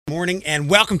Morning and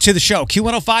welcome to the show.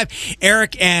 Q105,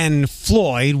 Eric and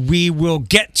Floyd. We will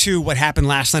get to what happened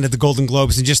last night at the Golden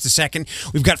Globes in just a second.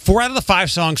 We've got 4 out of the 5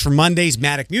 songs from Monday's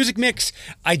Matic Music Mix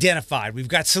identified. We've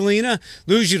got Selena,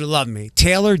 Lose You to Love Me,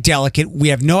 Taylor, Delicate. We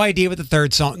have no idea what the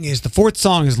third song is. The fourth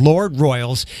song is Lord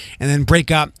Royals, and then Break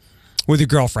Up with Your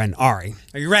Girlfriend, Ari.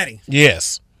 Are you ready?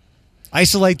 Yes.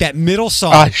 Isolate that middle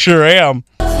song. I sure am.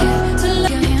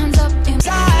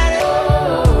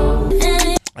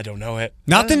 I don't know it.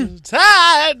 Nothing?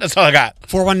 That's all I got.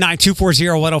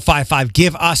 419-240-1055.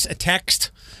 Give us a text.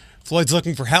 Floyd's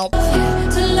looking for help.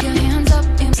 It's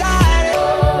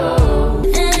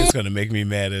going to make me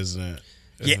mad, isn't it?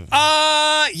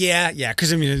 Yeah.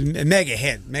 Because, I mean, a mega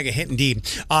hit indeed.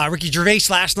 Ricky Gervais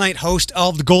last night, host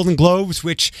of the Golden Globes,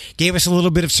 which gave us a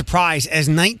little bit of surprise as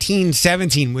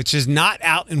 1917, which is not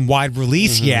out in wide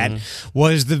release yet,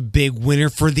 was the big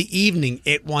winner for the evening.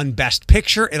 It won Best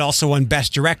Picture. It also won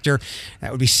Best Director.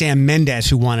 That would be Sam Mendes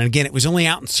who won. And again, it was only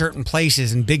out in certain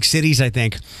places, in big cities, I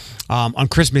think. On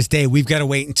Christmas Day, we've got to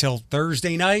wait until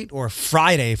Thursday night or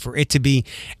Friday for it to be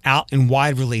out in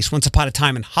wide release. Once Upon a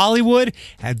Time in Hollywood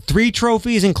had 3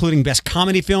 trophies, including Best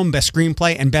Comedy Film, Best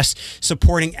Screenplay, and Best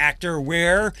Supporting Actor,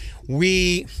 where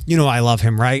I love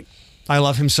him, right? I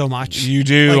love him so much. You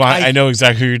do. I know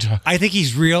exactly who you're talking. I think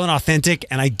he's real and authentic,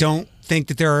 and I don't think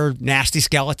that there are nasty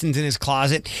skeletons in his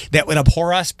closet that would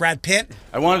abhor us. Brad Pitt?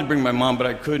 I wanted to bring my mom, but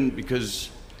I couldn't because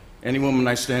any woman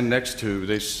I stand next to,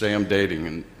 they say I'm dating,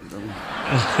 and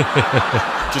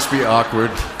just be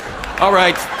awkward. All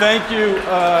right, thank you.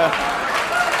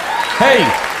 Hey,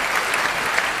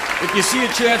 if you see a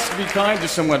chance to be kind to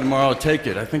someone tomorrow, take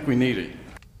it. I think we need it.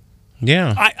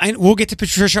 Yeah. We'll get to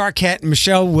Patricia Arquette and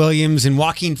Michelle Williams and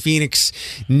Joaquin Phoenix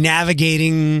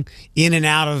navigating in and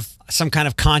out of some kind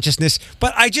of consciousness,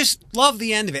 but I just love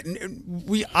the end of it.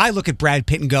 And I look at Brad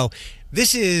Pitt and go,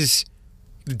 this is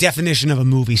the definition of a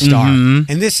movie star. And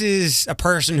this is a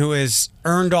person who has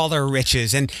earned all their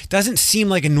riches and doesn't seem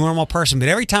like a normal person. But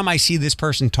every time I see this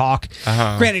person talk,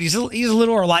 granted, he's a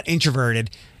little or a lot introverted,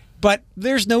 but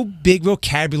there's no big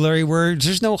vocabulary words.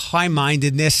 There's no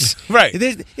high-mindedness. Right.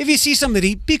 If you see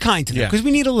somebody, be kind to them because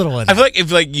we need a little of that. I feel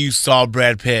like if you saw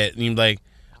Brad Pitt and you're like,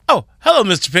 oh, hello,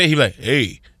 Mr. Pitt, he'd be like,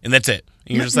 hey, and that's it.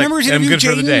 And you're just like, I'm good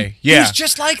for the day. Yeah. He's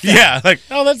just like that. Yeah, like,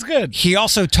 oh, that's good. He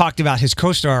also talked about his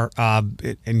co-star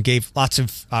and gave lots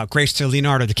of grace to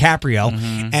Leonardo DiCaprio.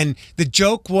 And the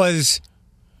joke was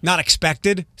not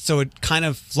expected, so it kind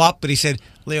of flopped. But he said,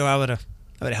 Leo, I would have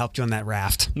helped you on that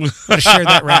raft. I would have shared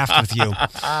that raft with you.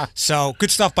 So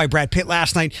good stuff by Brad Pitt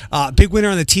last night. Big winner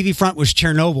on the TV front was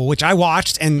Chernobyl, which I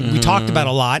watched and we talked about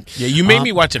a lot. Yeah, you made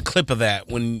me watch a clip of that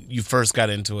when you first got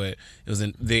into it. It was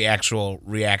in the actual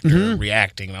reactor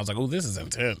reacting, and I was like, oh, this is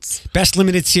intense. Best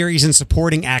limited series and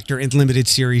supporting actor in limited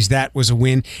series, that was a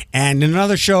win. And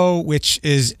another show which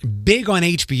is big on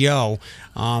HBO,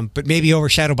 but maybe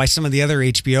overshadowed by some of the other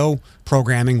HBO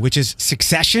programming, which is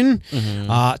Succession,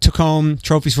 took home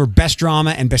trophies for Best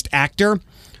Drama and Best Actor.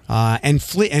 And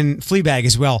Fleabag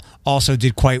as well also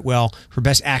did quite well for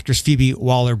Best Actress Phoebe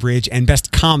Waller-Bridge and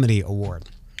Best Comedy Award.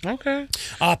 Okay.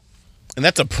 And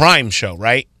that's a Prime show,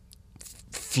 right?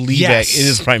 Fleabag. Yes. It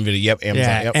is Prime Video. Yep, Amazon.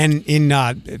 Yeah. Yep. And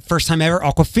in first time ever,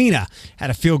 Awkwafina had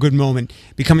a feel-good moment,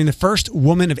 becoming the first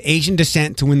woman of Asian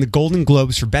descent to win the Golden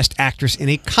Globes for Best Actress in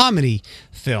a Comedy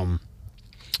Film.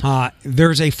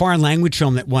 There's a foreign language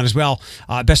film that won as well.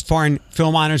 Best Foreign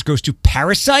Film honors goes to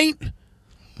Parasite,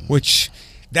 which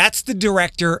that's the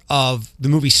director of the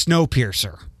movie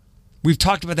Snowpiercer. We've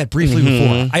talked about that briefly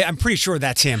before. I'm pretty sure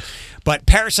that's him. But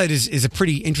Parasite is a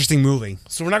pretty interesting movie.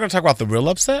 So we're not going to talk about The Real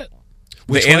Upset?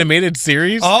 Which the one? animated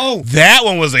series? Oh. That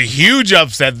one was a huge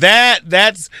upset.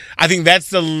 I think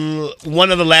that's the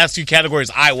one of the last few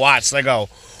categories I watched. I go,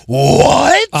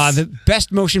 what? The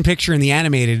best motion picture in the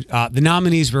animated, the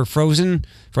nominees were Frozen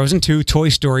 2, Toy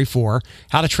Story 4,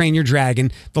 How to Train Your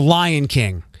Dragon, The Lion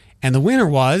King. And the winner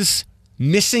was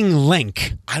Missing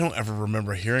Link. I don't ever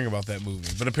remember hearing about that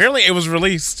movie, but apparently it was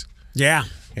released. Yeah.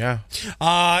 Yeah.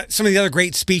 Some of the other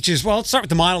great speeches. Well, let's start with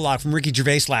the monologue from Ricky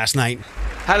Gervais last night.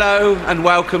 Hello and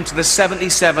welcome to the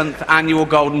 77th Annual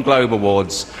Golden Globe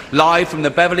Awards, live from the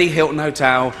Beverly Hilton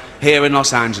Hotel here in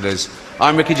Los Angeles.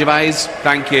 I'm Ricky Gervais.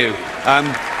 Thank you.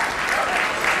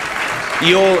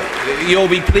 You'll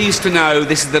be pleased to know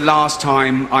this is the last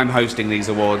time I'm hosting these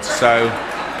awards, so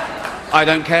I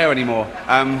don't care anymore.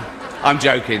 I'm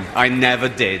joking. I never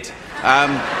did.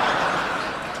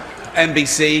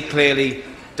 NBC clearly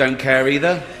don't care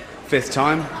either. 5th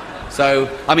time. So,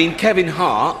 I mean, Kevin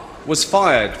Hart was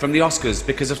fired from the Oscars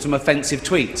because of some offensive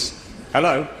tweets.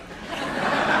 Hello?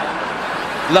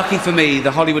 Lucky for me,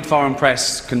 the Hollywood Foreign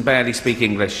Press can barely speak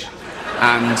English.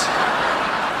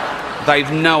 and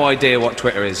they've no idea what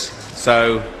Twitter is.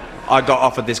 So I got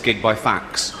offered this gig by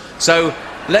fax. So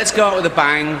let's go out with a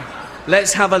bang.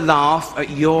 Let's have a laugh at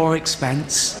your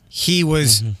expense. He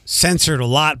was censored a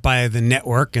lot by the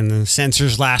network and the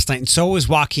censors last night, and so was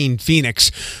Joaquin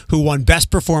Phoenix, who won Best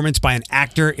Performance by an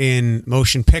Actor in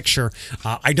Motion Picture.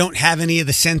 I don't have any of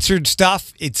the censored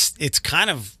stuff. It's kind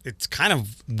of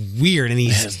weird, and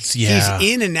he's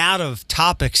in and out of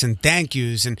topics and thank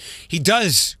yous, and he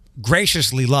does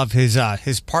graciously love his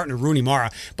partner Rooney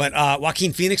Mara. But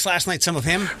Joaquin Phoenix last night, some of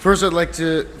him. First, I'd like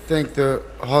to thank the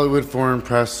Hollywood Foreign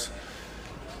Press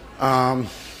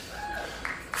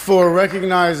for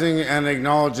recognizing and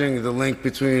acknowledging the link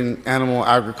between animal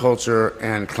agriculture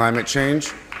and climate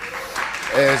change.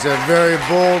 It's a very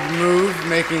bold move,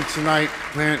 making tonight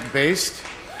plant-based,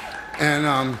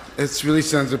 and it really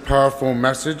sends a powerful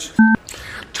message.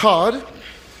 Todd,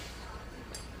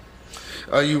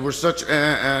 you were such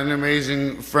an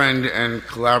amazing friend and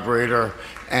collaborator,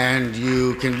 and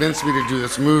you convinced me to do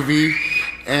this movie,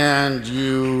 and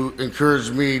you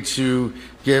encouraged me to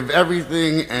give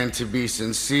everything and to be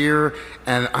sincere,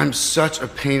 and I'm such a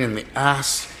pain in the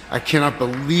ass. I cannot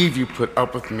believe you put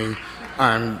up with me.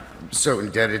 I'm so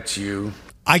indebted to you.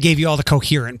 I gave you all the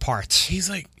coherent parts. He's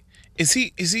like, is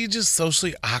he just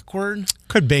socially awkward?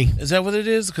 Could be. Is that what it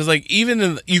is? Because like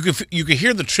even you could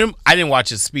hear the trim. I didn't watch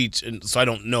his speech, and so I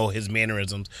don't know his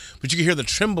mannerisms. But you could hear the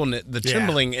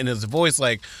trembling in his voice.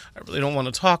 Like, I really don't want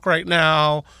to talk right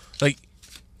now. Like,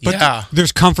 but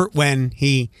there's comfort when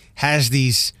he has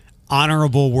these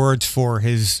honorable words for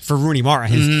Rooney Mara.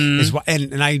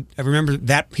 And I remember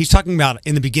that he's talking about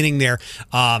in the beginning there.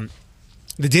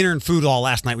 The dinner and food all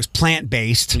last night was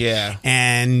plant-based. Yeah.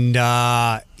 And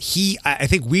I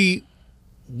think we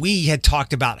had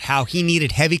talked about how he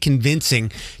needed heavy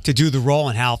convincing to do the role,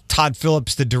 and how Todd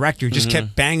Phillips, the director, just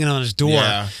kept banging on his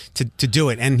door to do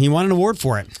it. And he won an award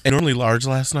for it. And normally large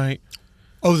last night.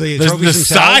 Oh, the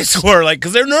size were like,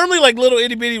 because they're normally like little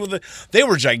itty bitty they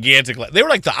were gigantic. They were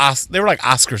like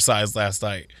Oscar size last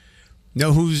night.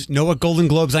 Know what Golden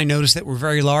Globes I noticed that were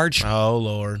very large? Oh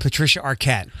Lord, Patricia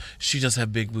Arquette. She does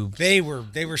have big boobs. They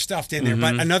were stuffed in there,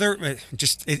 but another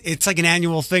it's like an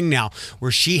annual thing now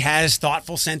where she has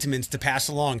thoughtful sentiments to pass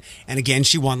along, and again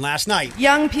she won last night.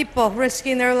 Young people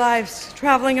risking their lives,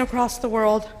 traveling across the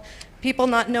world, people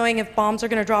not knowing if bombs are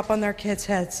going to drop on their kids'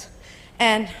 heads,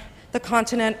 and the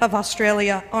continent of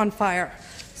Australia on fire.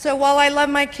 So while I love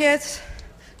my kids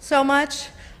so much,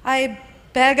 I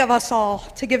beg of us all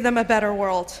to give them a better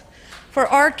world. For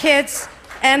our kids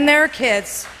and their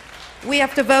kids, we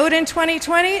have to vote in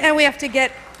 2020, and we have to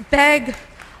beg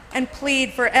and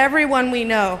plead for everyone we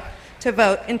know to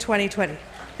vote in 2020.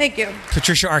 Thank you.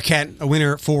 Patricia Arquette, a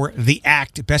winner for The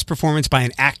Act, Best Performance by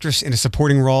an Actress in a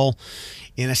Supporting Role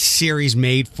in a Series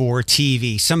Made for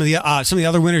TV. Some of the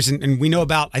other winners, and we know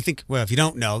about, I think, well, if you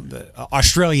don't know,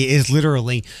 Australia is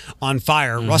literally on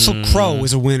fire. Russell Crowe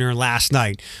was a winner last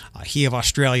night. He of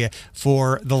Australia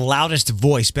for The Loudest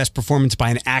Voice, Best Performance by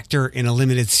an Actor in a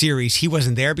Limited Series. He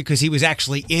wasn't there because he was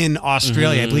actually in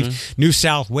Australia, I believe, New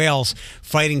South Wales,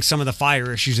 fighting some of the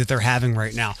fire issues that they're having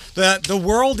right now. The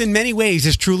world, in many ways,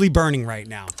 is truly burning right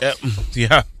now.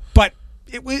 Yeah. But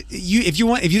if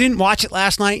you didn't watch it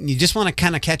last night and you just want to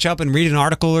kind of catch up and read an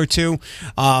article or two,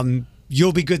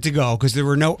 you'll be good to go, because there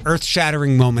were no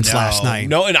earth-shattering moments last night.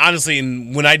 No, and honestly,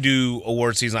 when I do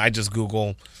award season, I just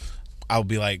Google. I'll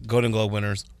be like Golden Globe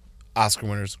winners, Oscar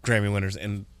winners, Grammy winners,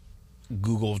 and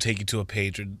Google will take you to a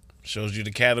page that shows you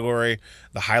the category,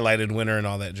 the highlighted winner, and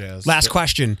all that jazz. Last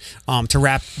question to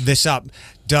wrap this up.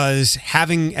 Does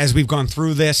having, as we've gone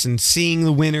through this and seeing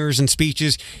the winners and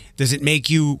speeches, does it make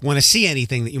you want to see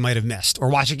anything that you might have missed or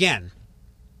watch again?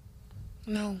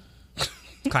 No.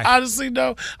 Okay. Honestly,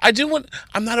 no.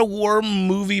 I'm not a war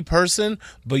movie person,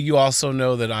 but you also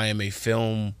know that I am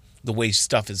the way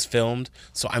stuff is filmed,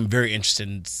 so I'm very interested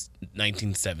in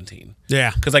 1917.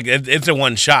 Yeah. Because like it's a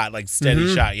one shot, like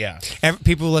steady shot, yeah.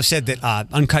 People have said that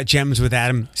Uncut Gems with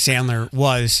Adam Sandler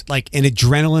was like an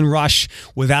adrenaline rush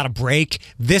without a break.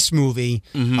 This movie,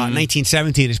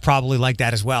 1917, is probably like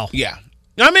that as well. Yeah.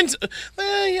 I mean,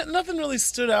 nothing really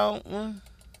stood out.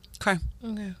 Okay.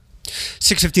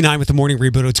 6:59 with the Morning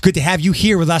Reboot. It's good to have you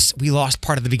here with us. We lost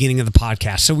part of the beginning of the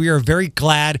podcast, so we are very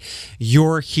glad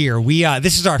you're here.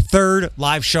 This is our third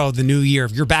live show of the new year.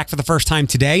 If you're back for the first time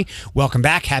today, welcome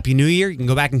back. Happy New Year. You can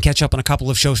go back and catch up on a couple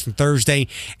of shows from Thursday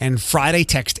and Friday.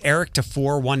 Text Eric to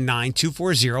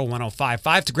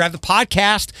 419-240-1055 to grab the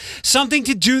podcast. Something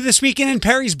to do this weekend in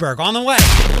Perrysburg. On the way.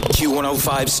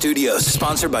 Q105 Studios,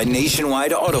 sponsored by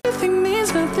Nationwide Auto. Nothing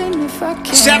means nothing.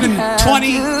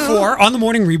 7:24 on the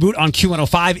morning reboot on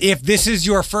Q105. If this is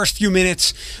your first few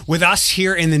minutes with us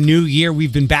here in the new year,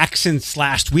 we've been back since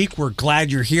last week. We're glad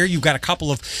you're here. You've got a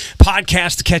couple of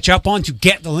podcasts to catch up on. To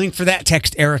get the link for that,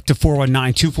 text Eric to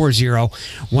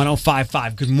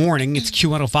 419-240-1055. Good morning. It's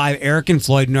Q105. Eric and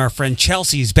Floyd and our friend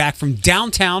Chelsea is back from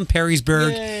downtown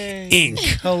Perrysburg, Inc.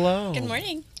 Hello. Good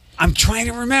morning. I'm trying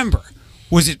to remember.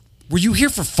 Were you here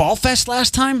for Fall Fest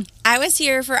last time? I was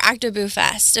here for Octoboo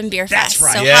Fest and Beer That's Fest.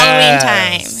 right. So Yes. Halloween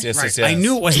time. Yes. I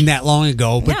knew it wasn't that long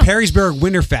ago, but No. Perrysburg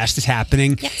Winterfest is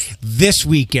happening this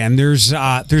weekend. There's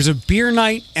a beer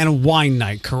night and a wine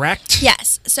night, correct?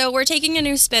 Yes. So we're taking a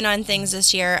new spin on things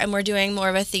this year, and we're doing more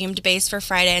of a themed base for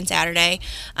Friday and Saturday.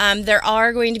 There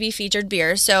are going to be featured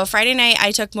beers. So Friday night,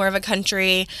 I took more of a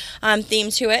country theme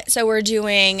to it. So we're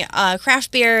doing craft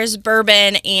beers,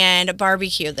 bourbon, and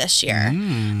barbecue this year.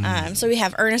 So we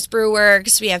have Ernest Brew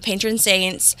Works, we have Patron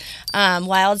Saints,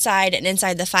 Wildside, and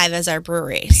Inside the Five as our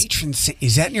breweries. Patron Saint,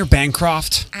 is that near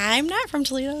Bancroft? I'm not from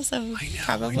Toledo, so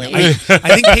probably. I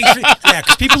think Patron,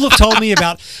 because people have told me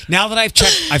about, now that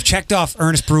I've checked off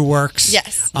Ernest Brew Works.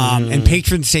 Yes. And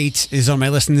Patron Saints is on my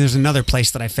list, and there's another place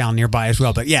that I found nearby as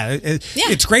well. But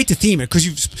it's great to theme it,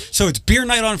 because so it's beer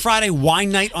night on Friday,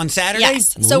 wine night on Saturday?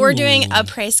 Yes. So we're doing a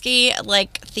pre-ski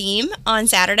theme on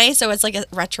Saturday. So it's like a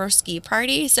retro ski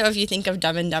party. So if you think of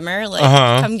Dumb and Dumber,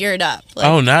 come geared up.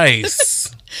 Oh,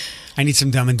 nice. I need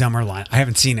some Dumb and Dumber line. I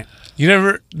haven't seen it. You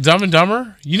never Dumb and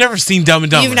Dumber? You never seen Dumb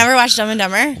and Dumber? You've never watched Dumb and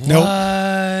Dumber? Nope.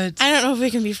 I don't know if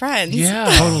we can be friends.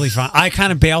 Yeah. Totally fine. I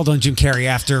kind of bailed on Jim Carrey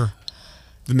after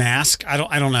The Mask. I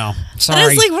don't know. Sorry.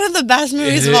 That is like one of the best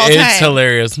movies of all time. It's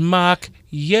hilarious. Mock,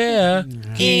 yeah.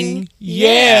 King,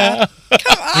 yeah.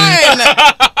 Come on.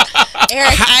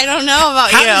 Eric, I don't know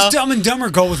about How you. does Dumb and Dumber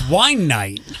go with wine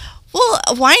night? Well,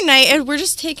 wine night, we're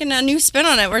just taking a new spin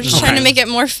on it. We're just trying to make it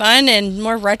more fun and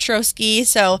more retro ski.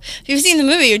 So if you've seen the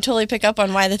movie, you'd totally pick up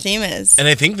on why the theme is. And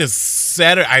I think this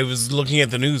Saturday, I was looking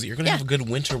at the news, you're going to have a good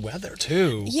winter weather,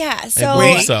 too. Yeah, I so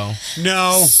believe so.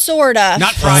 No. sort of.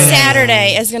 Not Friday.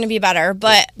 Saturday is going to be better,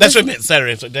 but That's what I meant,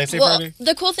 Saturday. Did I say Friday?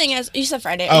 the cool thing is, you said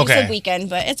Friday. Okay. You said weekend,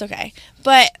 but it's okay.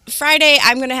 But Friday,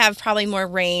 I'm going to have probably more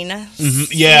rain. Yeah, snow,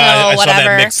 I saw that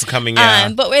whatever. mix coming, yeah.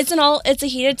 But it's a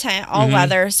heated tent, all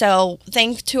weather. So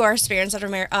thanks to our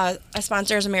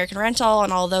sponsors American Rental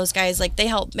and all those guys, they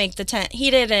help make the tent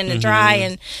heated and dry,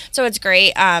 and so it's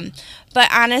great. But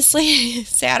honestly,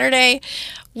 Saturday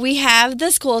we have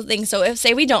this cool thing. So if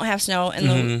say we don't have snow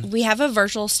and we have a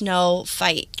virtual snow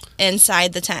fight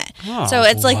inside the tent. Oh, so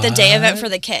it's like the day event for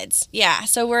the kids. Yeah.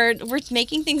 So we're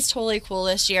making things totally cool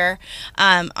this year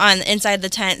on inside the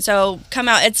tent. So come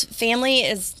out. It's family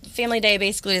day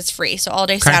basically is free. So all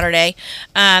day Saturday.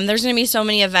 There's going to be so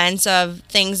many events of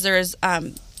things. There's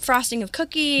frosting of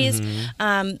cookies.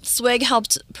 Swig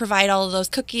helped provide all of those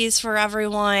cookies for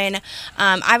everyone.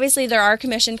 Obviously, there are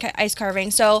commissioned ice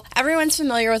carving. So everyone's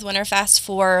familiar with Winterfest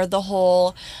for the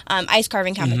whole ice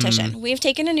carving competition. We've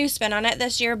taken a new spin on it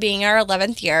this year, being our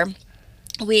 11th year.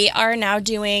 We are now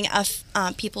doing a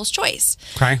People's Choice.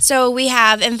 Okay. So we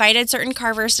have invited certain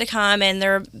carvers to come, and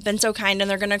they've been so kind, and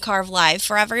they're going to carve live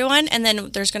for everyone. And then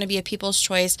there's going to be a People's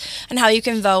Choice and how you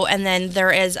can vote. And then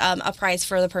there is a prize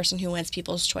for the person who wins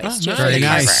People's Choice. too, for Very the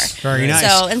nice. carver. Very nice.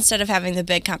 So instead of having the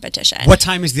big competition. What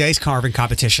time is the ice carving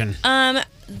competition?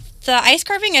 The ice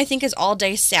carving, I think, is all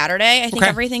day Saturday. I think Okay.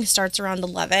 everything starts around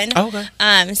 11. Oh,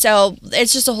 okay. So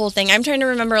it's just a whole thing. I'm trying to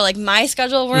remember my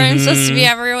schedule where I'm supposed to be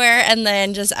everywhere, and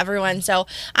then just everyone. So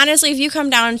honestly, if you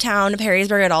come downtown to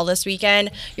Perrysburg at all this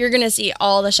weekend, you're gonna see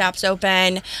all the shops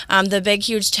open, the big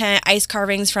huge tent, ice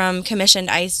carvings from commissioned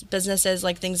ice businesses,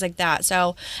 things like that.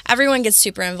 So everyone gets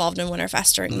super involved in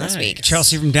Winterfest during this week.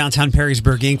 Chelsea from downtown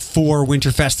Perrysburg Inc. for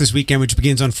Winterfest this weekend, which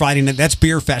begins on Friday night. That's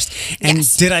Beer Fest. And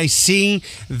Yes. did I see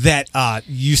that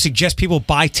you suggest people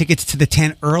buy tickets to the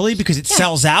tent early because it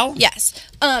sells out? Yes.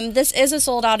 This is a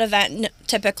sold out event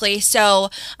typically. So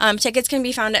tickets can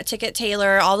be found at Ticket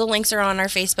Tailor. All the links are on our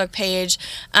Facebook page.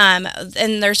 And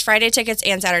there's Friday tickets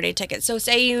and Saturday tickets. So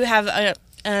say you have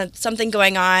something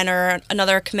going on or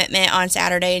another commitment on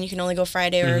Saturday and you can only go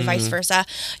Friday or vice versa,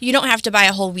 you don't have to buy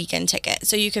a whole weekend ticket.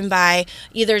 So you can buy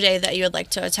either day that you would like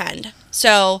to attend.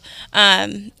 So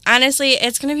honestly,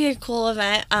 it's going to be a cool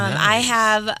event. I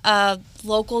have a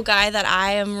local guy that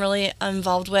I am really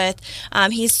involved with.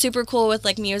 He's super cool with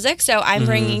music, so I'm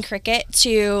bringing Cricket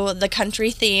to the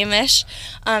country theme-ish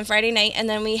Friday night, and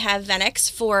then we have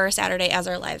Venix for Saturday as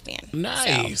our live band.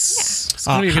 Nice. It's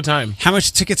going to be a good time. How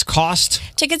much tickets cost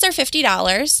Tickets are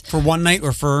 $50 for one night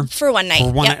or for for one night.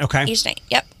 For one Yep, night, okay. Each night.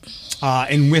 Yep.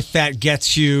 And with that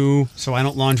gets you, so I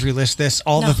don't laundry list this,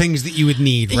 all the things that you would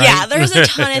need, right? Yeah, there's a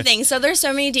ton of things. So there's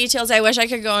so many details. I wish I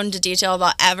could go into detail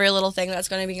about every little thing that's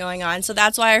going to be going on. So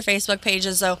that's why our Facebook page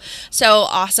is so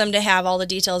awesome to have all the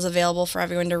details available for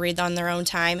everyone to read on their own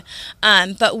time.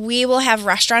 But we will have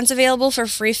restaurants available for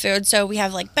free food. So we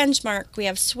have like Benchmark, we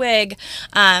have Swig,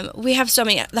 we have so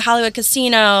many, the Hollywood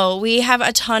Casino. We have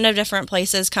a ton of different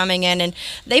places coming in, and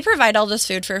they provide all this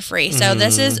food for free. So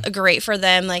this is great for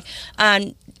them. Like,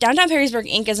 Downtown Perrysburg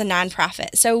Inc. is a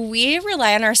nonprofit, so we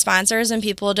rely on our sponsors and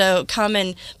people to come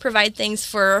and provide things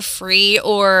for free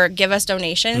or give us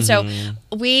donations. So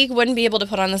we wouldn't be able to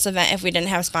put on this event if we didn't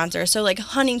have sponsors. So like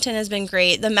Huntington has been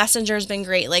great, the Messenger has been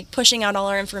great, like pushing out all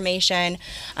our information.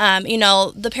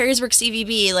 The Perrysburg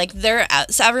CVB, like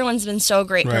so everyone's been so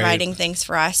great providing things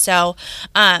for us. So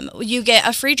you get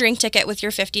a free drink ticket with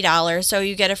your $50, so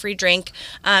you get a free drink,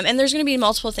 and there's going to be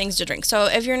multiple things to drink. So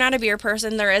if you're not a beer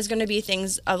person, there is going to be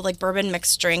things of like bourbon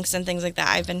mixed drinks and things like that.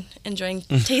 I've been enjoying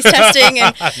taste testing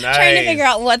and trying to figure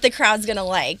out what the crowd's gonna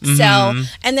like. So,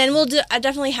 and then I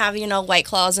definitely have White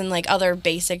Claws and like other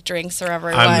basic drinks for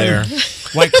everyone. I'm there.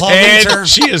 White Claw And winter.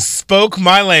 she has spoke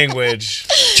my language.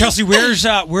 Chelsea, where's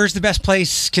the best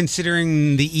place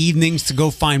considering the evenings to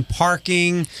go find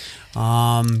parking?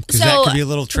 Because that could be a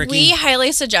little tricky. We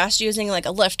highly suggest using like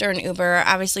a Lyft or an Uber.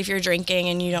 Obviously, if you're drinking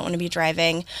and you don't want to be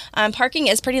driving, parking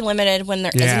is pretty limited when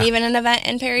there isn't even an event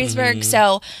in Perrysburg.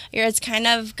 So it's kind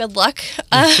of good luck.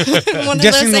 One of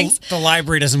those things. The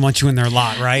library doesn't want you in their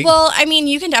lot, right? Well, I mean,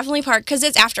 you can definitely park because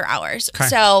it's after hours. Okay.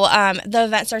 So the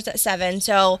event starts at 7.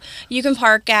 So you can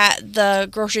park at the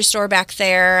grocery store back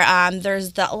there.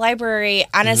 There's the library.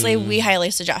 Honestly, we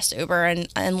highly suggest Uber and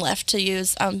Lyft to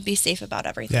use. Be safe about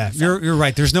everything. Yeah. So. You're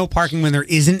right. There's no parking when there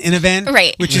isn't an event,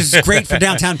 Right. which is great for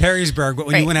downtown Perrysburg. But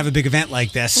when you want to have a big event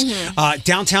like this,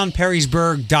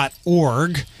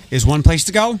 downtownperrysburg.org is one place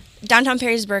to go.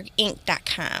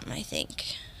 DowntownPerrysburgInc.com, I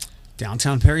think.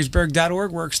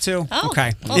 DowntownPerrysburg.org works too. Oh,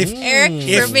 Okay. Well, Eric,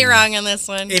 prove me wrong on this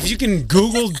one. If you can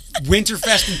Google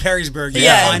Winterfest in Perrysburg, you'll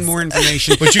Yes. find more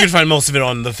information. But you can find most of it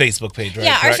on the Facebook page, right?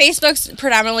 Yeah, Correct? our Facebook's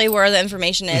predominantly where the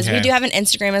information is. Okay. We do have an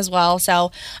Instagram as well.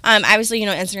 So obviously,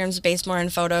 Instagram's based more on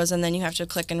photos, and then you have to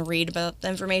click and read about the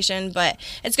information. But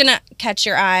it's going to catch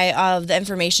your eye of the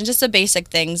information, just the basic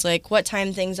things, like what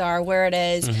time things are, where it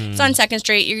is. It's on 2nd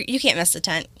Street. You can't miss the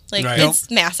tent. Like, Right. it's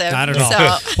massive. Not at all. So,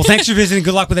 Well, thanks for visiting.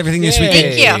 Good luck with everything this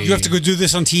weekend. Thank you. You have to go do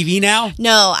this on TV now?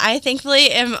 no, I thankfully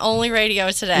am only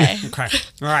radio today. Okay.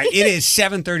 All right. It is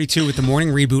 7:32 with the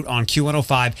morning reboot on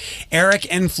Q105. Eric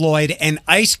and Floyd and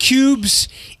Ice Cubes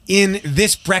in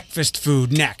this breakfast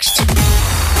food next.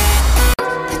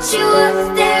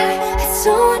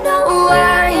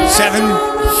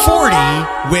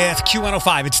 7:40 with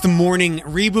Q105. It's the morning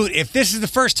reboot. If this is the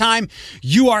first time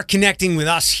you are connecting with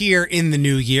us here in the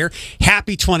new year,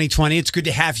 happy 2020. It's good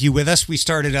to have you with us. We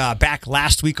started back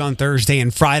last week on Thursday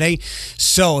and Friday.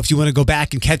 So if you want to go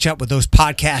back and catch up with those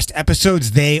podcast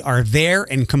episodes, they are there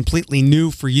and completely new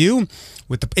for you.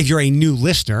 If you're a new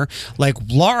listener, like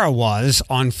Laura was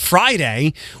on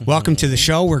Friday, welcome to the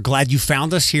show. We're glad you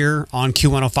found us here on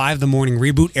Q105, the morning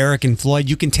reboot. Eric and Floyd,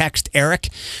 you can text Eric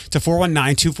to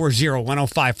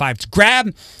 419-240-1055 to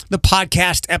grab the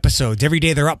podcast episodes. Every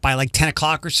day they're up by like 10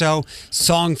 o'clock or so,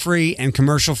 song-free and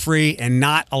commercial-free, and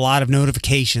not a lot of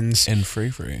notifications. And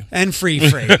free. And free.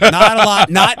 Not a lot,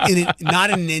 not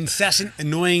an incessant,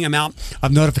 annoying amount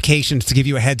of notifications to give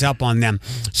you a heads up on them.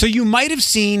 So you might have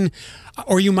seen,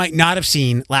 or you might not have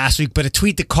seen last week, but a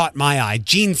tweet that caught my eye.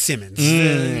 Gene Simmons.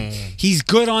 He's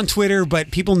good on Twitter,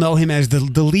 but people know him as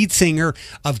the lead singer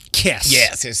of Kiss.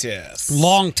 Yes.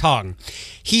 Long tongue.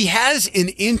 He has an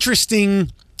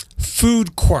interesting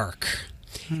food quirk.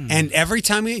 And every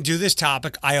time we do this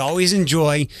topic, I always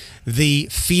enjoy the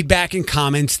feedback and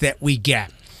comments that we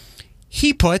get.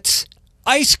 He puts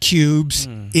ice cubes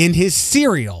in his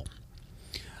cereal.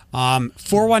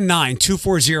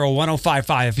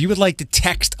 419-240-1055. If you would like to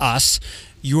text us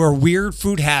your weird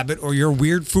food habit or your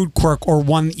weird food quirk or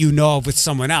one that you know of with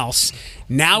someone else,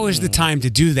 now is the time to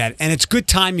do that. And it's good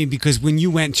timing because when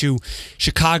you went to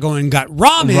Chicago and got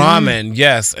ramen,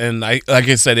 yes. And like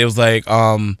I said, it was like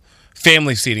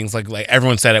family seatings, like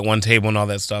everyone sat at one table and all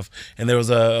that stuff. And there was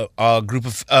a group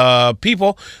of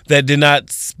people that did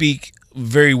not speak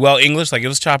very well English. Like, it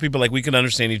was choppy, but like we could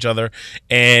understand each other.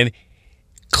 And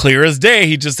clear as day,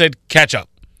 he just said ketchup,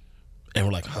 and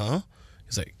we're like, huh?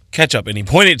 He's like, ketchup, and he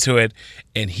pointed to it,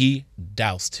 and he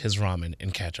doused his ramen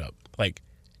in ketchup. Like,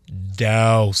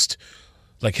 doused.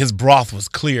 Like, his broth was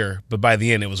clear, but by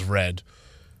the end it was red.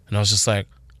 And I was just like,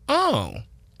 oh,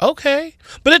 okay.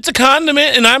 But it's a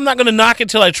condiment, and I'm not going to knock it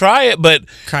till I try it, but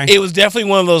Okay. it was definitely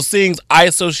one of those things I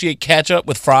associate ketchup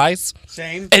with fries.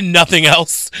 Same. And nothing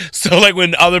else. So, like,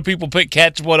 when other people put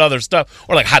ketchup on other stuff,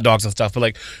 or like hot dogs and stuff, but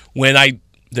like when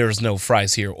there's no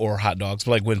fries here or hot dogs,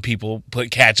 but like when people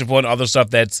put ketchup on other stuff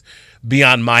that's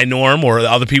beyond my norm or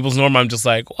other people's norm, I'm just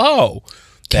like, oh,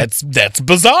 that's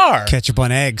bizarre. Ketchup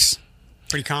on eggs.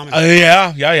 Pretty common.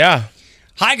 Yeah.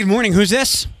 Hi, good morning. Who's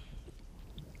this?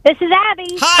 This is Abby.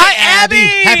 Hi,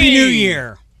 Abby. Happy New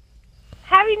Year.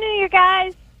 Happy New Year,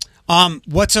 guys.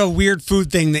 What's a weird food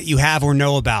thing that you have or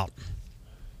know about?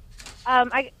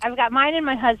 I've got mine and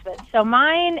my husband. So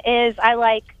mine is I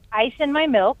like ice in my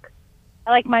milk.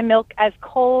 I like my milk as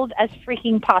cold as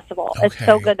freaking possible. It's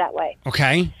so Okay. good that way.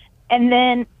 Okay. And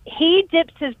then he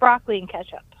dips his broccoli in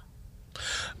ketchup.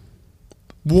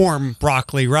 Warm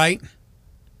broccoli, right?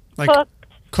 Like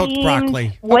cooked steamed,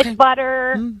 broccoli. with Okay.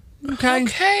 butter. Okay.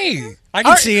 Okay. I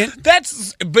can see it.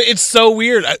 But it's so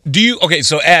weird.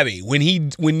 So Abby, when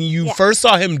you first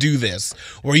saw him do this,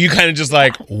 were you kind of just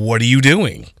like, what are you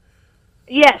doing?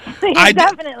 Yes, I-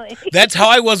 definitely. That's how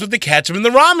I was with the ketchup and the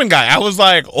ramen guy. I was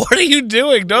like, what are you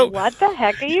doing? Don't. What the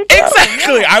heck are you doing?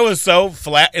 Exactly. I was so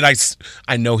flat, and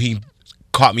I know he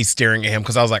caught me staring at him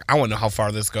because I was like, I want to know how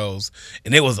far this goes,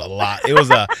 and it was a lot. It was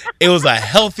a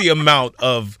healthy amount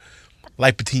of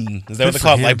lipotine. Is that what Good they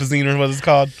call it? for him. Lipozine or what it's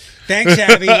called? Thanks,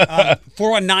 Abby.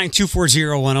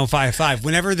 419-240-1055.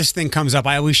 Whenever this thing comes up,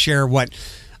 I always share what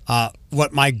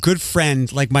my good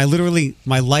friend, like my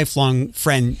lifelong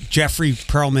friend, Jeffrey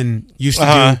Perlman used to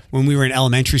do when we were in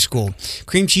elementary school.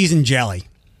 Cream cheese and jelly.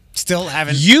 Still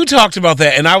haven't. You talked about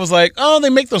that, and I was like, oh, they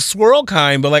make the swirl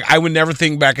kind, but like I would never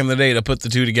think back in the day to put the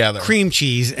two together. Cream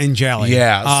cheese and jelly.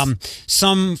 Yes.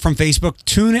 Some from Facebook,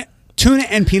 tuna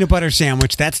and peanut butter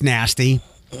sandwich. That's nasty.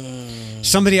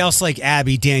 Somebody else like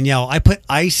Abby, Danielle. I put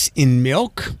ice in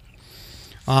milk.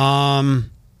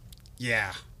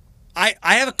 Yeah. I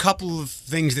have a couple of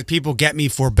things that people get me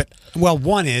for, but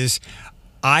one is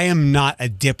I am not a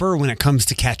dipper when it comes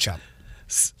to ketchup.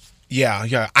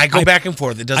 Yeah. I go back and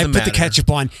forth. It doesn't matter. I put the ketchup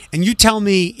on, and you tell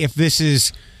me if this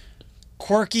is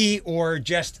quirky or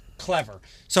just clever.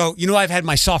 So, I've had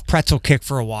my soft pretzel kick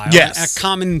for a while. Yes. A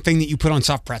common thing that you put on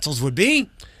soft pretzels would be?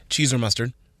 Cheese or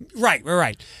mustard. Right.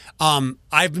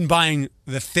 I've been buying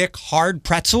the thick, hard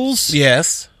pretzels.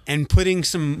 Yes. And putting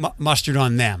some mustard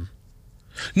on them.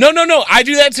 No. I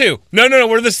do that too. No.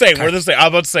 We're the same. Okay. We're the same. I was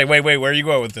about to say, wait. Where are you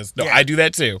going with this? No, Yeah. I do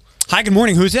that too. Hi, good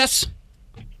morning. Who's this?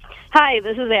 Hi,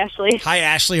 this is Ashley. Hi,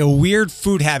 Ashley. A weird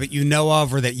food habit you know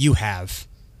of or that you have?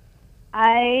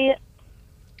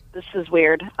 This is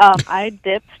weird. I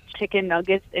dip chicken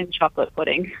nuggets in chocolate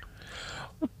pudding.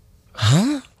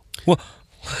 Huh? Well,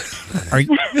 are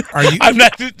you? I'm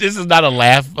not. This is not a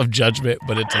laugh of judgment,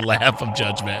 but it's a laugh of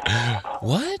judgment.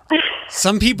 What?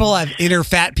 Some people have inner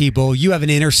fat people. You have an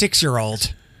inner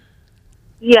 6-year-old.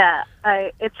 Yeah,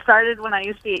 it started when I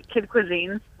used to eat Kid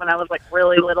Cuisine when I was like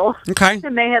really little. Okay.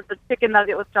 And they had the chicken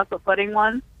nugget with chocolate pudding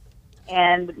one,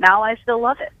 and now I still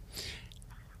love it.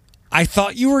 I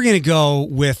thought you were going to go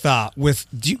with let's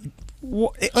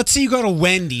say you go to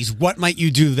Wendy's. What might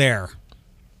you do there?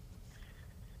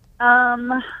 I'm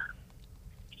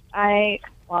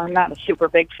not a super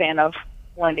big fan of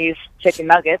Wendy's chicken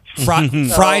nuggets.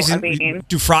 Fries so, and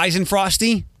do fries and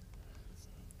Frosty?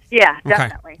 Yeah,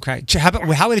 definitely. Okay.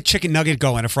 How would a chicken nugget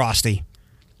go in a Frosty?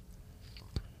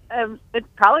 It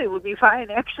probably would be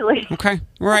fine, actually. Okay.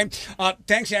 All right.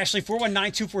 Thanks, Ashley.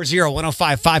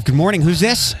 419-240-1055. Good morning. Who's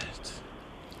this?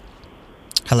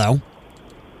 Hello.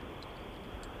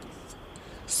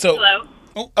 So.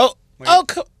 Hello.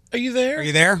 Are you there? Are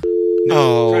you there?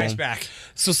 No. Try us back.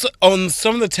 So on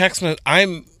some of the text messages,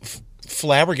 I'm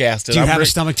flabbergasted. Do you have a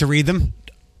stomach to read them?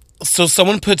 So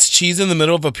someone puts cheese in the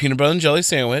middle of a peanut butter and jelly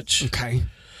sandwich. Okay.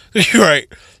 You're right.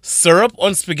 Syrup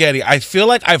on spaghetti. I feel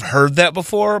like I've heard that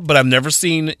before, but I've never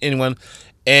seen anyone.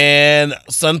 And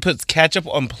son puts ketchup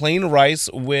on plain rice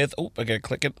with, I gotta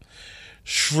click it,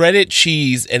 shredded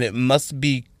cheese, and it must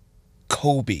be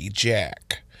Kobe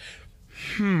Jack.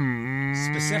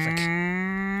 Specific.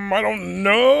 I don't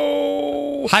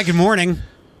know. Hi, good morning.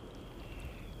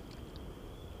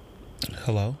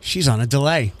 Hello? She's on a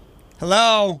delay.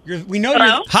 Hello. We know Hello?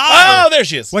 you're... Hi. Oh, there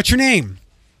she is. What's your name?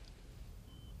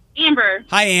 Amber.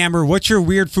 Hi, Amber. What's your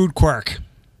weird food quirk?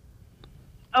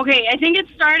 Okay, I think it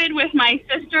started with my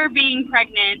sister being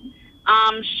pregnant.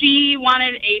 She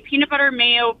wanted a peanut butter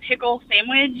mayo pickle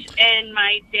sandwich, and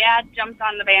my dad jumped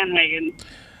on the bandwagon.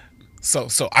 So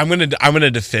I'm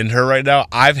gonna defend her right now.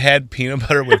 I've had peanut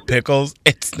butter with pickles.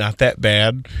 It's not that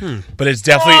bad, but it's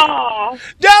definitely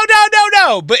No.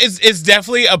 No. But it's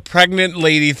definitely a pregnant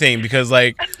lady thing because,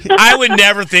 like, I would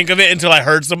never think of it until I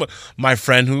heard my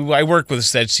friend who I work with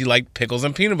said she liked pickles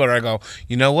and peanut butter. I go,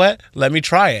 you know what? Let me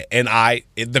try it. And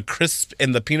the crisp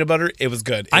and the peanut butter, it was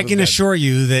good. I can assure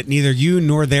you that neither you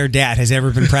nor their dad has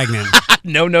ever been pregnant.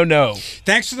 No.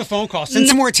 Thanks for the phone call. Send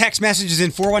some more text messages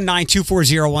in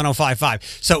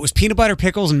 419-240-1055. So it was peanut butter,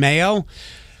 pickles, and mayo.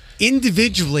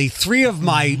 Individually, three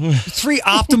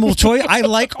optimal choice. I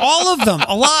like all of them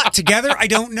a lot. Together, I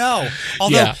don't know.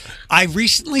 Although I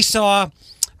recently saw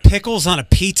pickles on a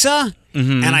pizza,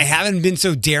 and I haven't been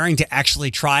so daring to actually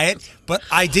try it. But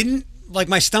I didn't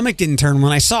my stomach didn't turn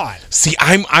when I saw it. See,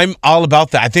 I'm all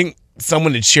about that. I think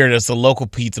someone had shared us a local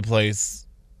pizza place.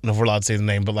 I don't know if we're allowed to say the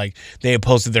name, but like they had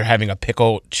posted they're having a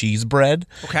pickle cheese bread.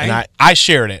 Okay, and I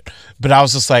shared it, but I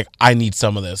was just like, I need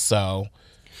some of this. So.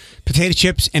 Potato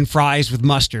chips and fries with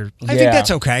mustard. I think that's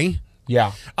okay.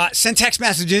 Yeah. Send text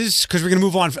messages because we're going to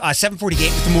move on. 7:48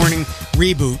 with the morning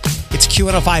reboot. It's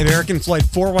Q105, Eric and Floyd,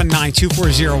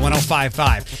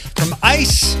 419-240-1055. From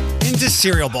ice into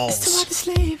cereal bowls.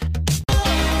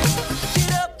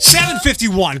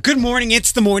 7:51. Good morning.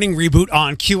 It's the morning reboot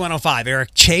on Q105.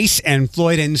 Eric Chase and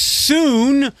Floyd, and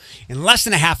soon, in less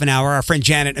than a half an hour, our friend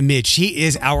Janet Amid. She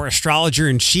is our astrologer,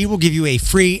 and she will give you a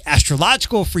free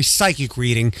astrological, free psychic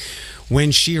reading when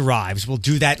she arrives. We'll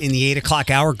do that in the 8 o'clock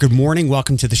hour. Good morning.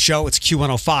 Welcome to the show. It's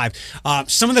Q105.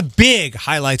 Some of the big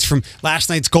highlights from last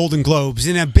night's Golden Globes.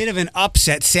 In a bit of an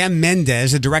upset, Sam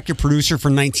Mendes, a director-producer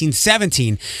from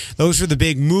 1917. Those were the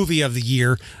big movie of the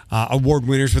year award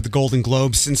winners with the Golden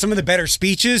Globes. And some of the better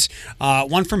speeches,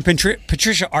 one from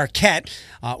Patricia Arquette.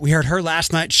 We heard her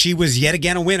last night. She was yet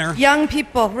again a winner. Young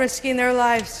people risking their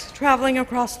lives, traveling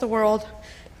across the world,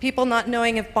 people not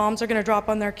knowing if bombs are going to drop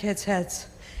on their kids' heads,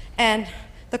 and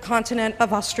the continent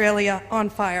of Australia on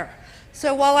fire.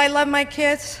 So while I love my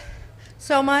kids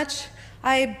so much,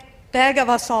 I beg of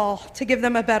us all to give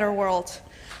them a better world.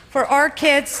 For our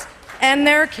kids and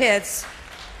their kids,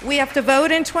 we have to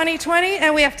vote in 2020,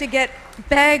 and we have to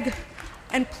beg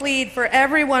and plead for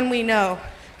everyone we know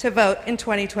to vote in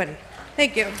 2020.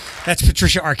 Thank you. That's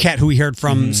Patricia Arquette, who we heard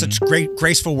from such great,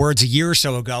 graceful words a year or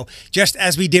so ago, just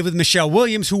as we did with Michelle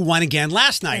Williams, who won again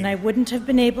last night. And I wouldn't have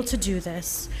been able to do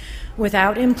this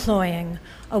without employing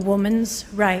a woman's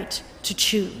right to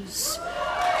choose.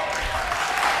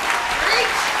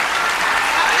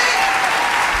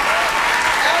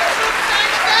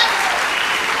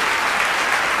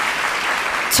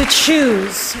 To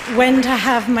choose when to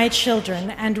have my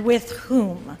children and with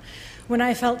whom. When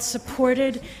I felt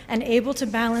supported and able to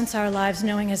balance our lives,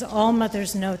 knowing, as all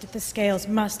mothers know, that the scales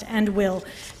must and will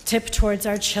tip towards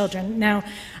our children. Now,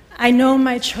 I know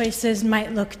my choices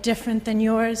might look different than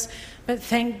yours, but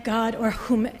thank God, or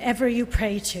whomever you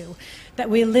pray to, that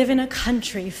we live in a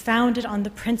country founded on the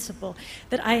principle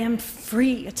that I am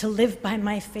free to live by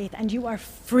my faith, and you are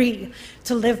free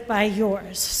to live by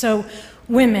yours. So,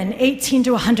 women 18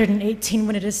 to 118,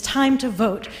 when it is time to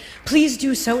vote, please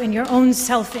do so in your own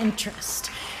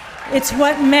self-interest. It's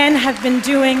what men have been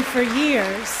doing for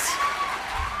years.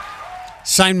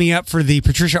 Sign me up for the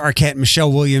Patricia Arquette,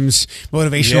 Michelle Williams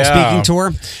motivational speaking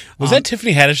tour. Was that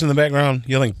Tiffany Haddish in the background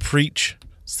yelling "preach"?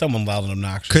 Someone loud and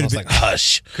obnoxious. I was like,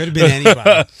 hush. Could have been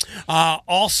anybody.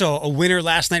 Also, a winner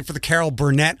last night for the Carol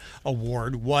Burnett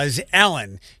Award was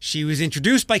Ellen. She was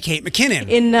introduced by Kate McKinnon.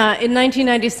 In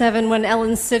 1997, when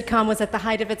Ellen's sitcom was at the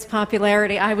height of its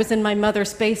popularity, I was in my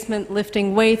mother's basement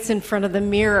lifting weights in front of the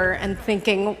mirror and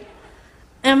thinking,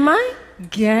 am I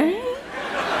gay?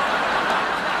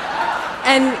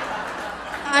 And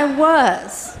I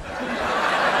was.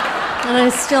 And I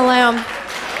still am.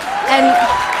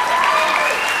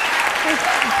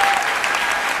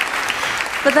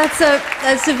 But that's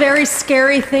a very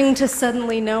scary thing to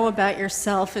suddenly know about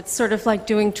yourself. It's sort of like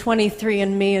doing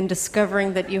 23andMe and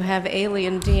discovering that you have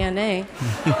alien DNA.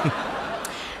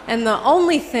 And the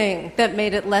only thing that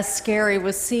made it less scary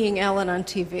was seeing Ellen on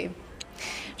TV.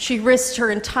 She risked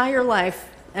her entire life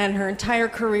and her entire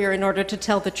career in order to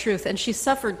tell the truth, and she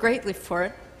suffered greatly for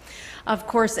it. Of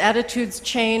course, attitudes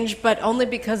change, but only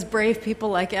because brave people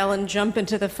like Ellen jump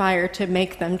into the fire to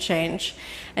make them change.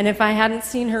 And if I hadn't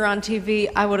seen her on TV,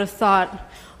 I would have thought,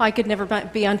 oh, I could never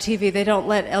be on TV. They don't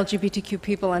let LGBTQ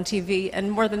people on TV. And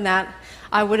more than that,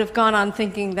 I would have gone on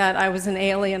thinking that I was an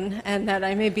alien and that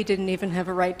I maybe didn't even have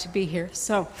a right to be here.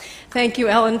 So thank you,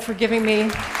 Ellen, for giving me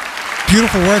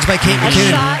beautiful words by Kate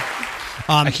McKinnon.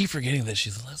 I keep forgetting that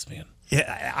she's a lesbian.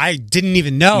 Yeah, I didn't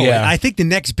even know. Yeah. And I think the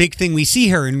next big thing we see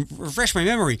her, and refresh my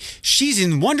memory, she's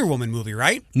in Wonder Woman movie,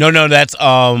 right? No, that's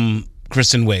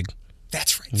Kristen Wiig.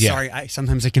 That's right. Yeah. Sorry,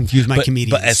 sometimes I confuse my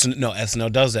comedians. But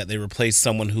SNL does that. They replace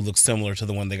someone who looks similar to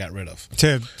the one they got rid of.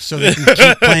 So they can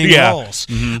keep playing Yeah. roles.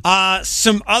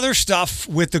 Some other stuff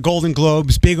with the Golden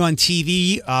Globes, big on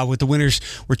TV with the winners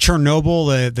were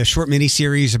Chernobyl, the short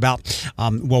miniseries about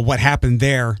what happened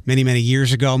there many, many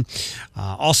years ago.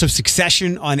 Also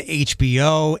Succession on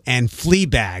HBO, and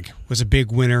Fleabag was a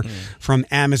big winner from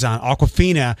Amazon.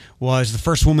 Awkwafina was the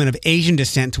first woman of Asian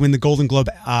descent to win the Golden Globe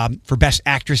for Best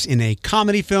Actress in a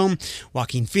Comedy Film.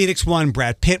 Joaquin Phoenix won,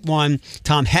 Brad Pitt won,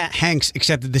 Tom Hanks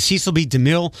accepted the Cecil B.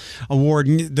 DeMille Award.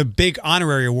 The big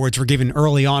honorary awards were given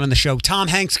early on in the show. Tom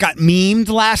Hanks got memed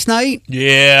last night.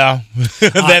 Yeah,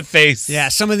 that face. Yeah,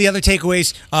 some of the other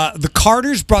takeaways. The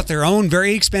Carters brought their own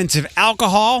very expensive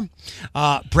alcohol.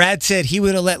 Brad said he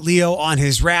would have let Leo on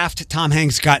his raft. Tom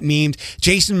Hanks got memed.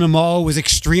 Jason Momoa was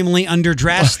extremely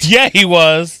underdressed. Yeah, he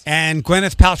was. And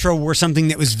Gwyneth Paltrow wore something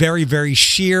that was very, very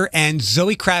sheer. And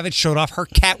Zoe Kravitz showed off her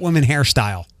Catwoman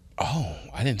hairstyle. Oh,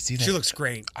 I didn't see that. She looks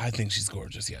great. I think she's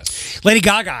gorgeous, yes. Lady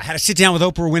Gaga had a sit down with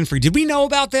Oprah Winfrey. Did we know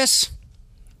about this?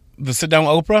 The sit down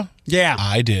with Oprah? Yeah.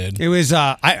 I did. It was,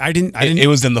 I didn't. It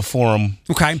was in the forum.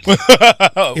 Okay.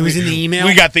 It was in the email?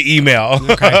 We got the email.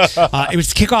 Okay. It was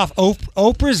to kick off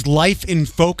Oprah's Life in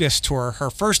Focus tour, her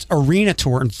first arena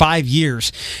tour in 5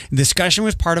 years. The discussion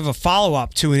was part of a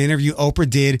follow-up to an interview Oprah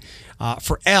did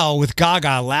for Elle with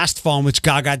Gaga last fall, in which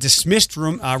Gaga dismissed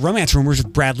romance rumors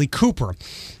with Bradley Cooper.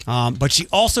 But she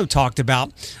also talked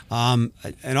about an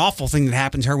awful thing that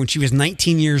happened to her when she was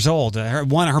 19 years old. Her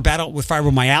battle with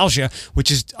fibromyalgia,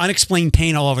 which is unexplained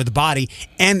pain all over the body,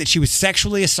 and that she was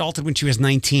sexually assaulted when she was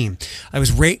 19. I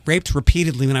was raped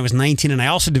repeatedly when I was 19, and I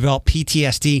also developed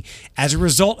PTSD as a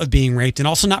result of being raped and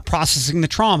also not processing the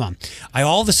trauma. I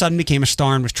all of a sudden became a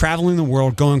star and was traveling the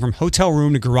world, going from hotel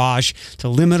room to garage to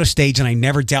limo stage, and I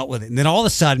never dealt with it. And then all of a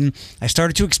sudden, I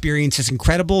started to experience this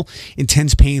incredible,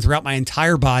 intense pain throughout my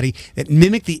entire body that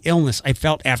mimicked the illness I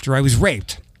felt after I was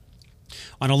raped.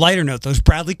 On a lighter note, those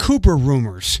Bradley Cooper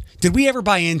rumors, did we ever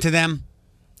buy into them?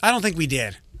 I don't think we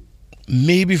did.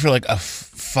 Maybe for like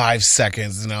 5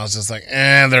 seconds, and I was just like,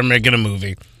 they're making a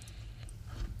movie.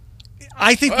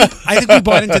 I think we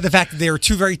bought into the fact that they were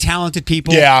two very talented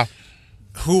people. Yeah.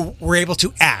 Who were able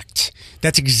to act.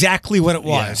 That's exactly what it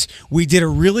was. Yeah. We did a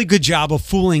really good job of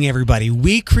fooling everybody.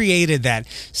 We created that,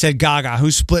 said Gaga, who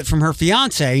split from her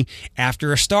fiance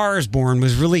after A Star Is Born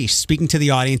was released. Speaking to the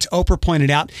audience, Oprah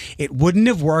pointed out it wouldn't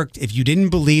have worked if you didn't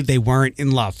believe they weren't in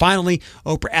love. Finally,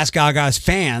 Oprah asked Gaga's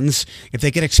fans if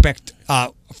they could expect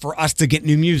for us to get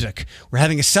new music. We're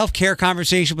having a self-care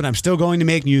conversation, but I'm still going to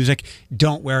make music.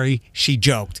 Don't worry, she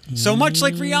joked. So much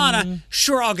like Rihanna,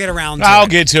 sure, I'll get around to it. I'll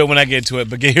get to it when I get to it,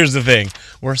 but here's the thing.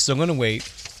 We're still going to wait.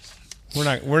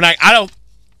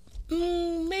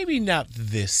 Maybe not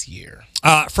this year.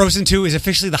 Frozen 2 is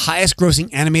officially the highest grossing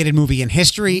animated movie in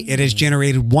history. It has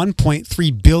generated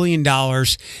 $1.3 billion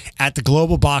at the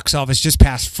global box office, just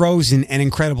past Frozen and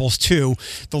Incredibles 2.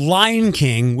 The Lion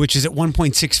King, which is at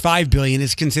 $1.65 billion,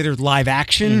 is considered live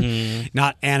action,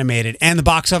 not animated. And the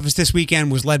box office this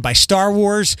weekend was led by Star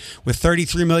Wars with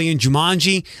 $33 million,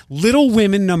 Jumanji, Little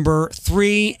Women number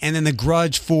 3, and then The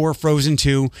Grudge 4, Frozen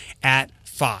 2 at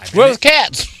 5. Where's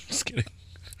Cats? Just kidding.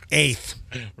 8th.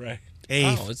 Right.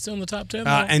 8th. Oh, it's still in the top 10.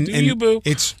 And you, boo.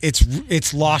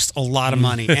 It's lost a lot of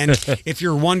money. And if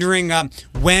you're wondering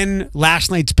when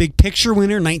last night's Big Picture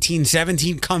winner,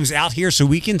 1917, comes out here so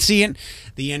we can see it,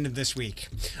 the end of this week.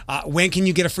 When can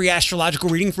you get a free astrological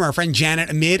reading from our friend Janet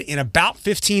Amid? In about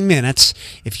 15 minutes.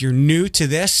 If you're new to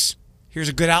this, here's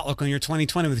a good outlook on your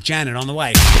 2020 with Janet on the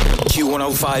way.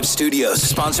 Q105 Studios,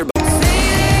 sponsored by...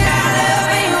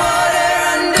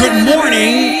 Good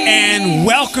morning and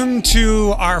welcome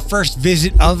to our first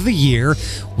visit of the year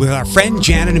with our friend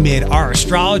Janet Amid, our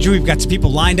astrologer. We've got some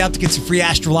people lined up to get some free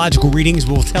astrological readings.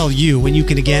 We'll tell you when you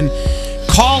can again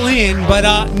call in.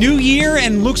 But new year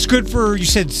and looks good for, you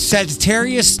said,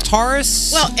 Sagittarius,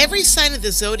 Taurus? Well, every sign of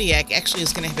the zodiac actually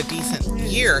is going to have a decent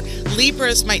year.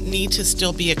 Libras might need to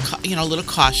still be a little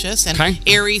cautious, and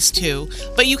Aries too.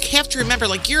 But you have to remember,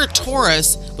 like, you're a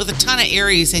Taurus with a ton of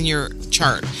Aries in your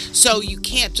chart, so you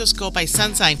can't just go by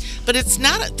sun sign. But it's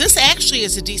not. This actually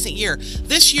is a decent year.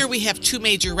 This year we have 2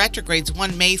 major retrogrades,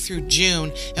 one May through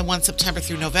June and one September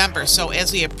through November. So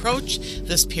as we approach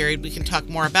this period, we can talk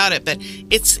more about it. But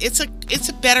it's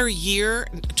a better year.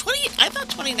 I thought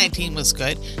 2019 was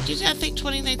good. Did you not think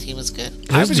 2019 was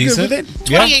good? I was good with it.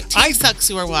 2018 sucked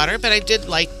sewer water, but I did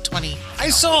like 20. I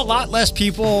saw a lot less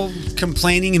people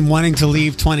complaining and wanting to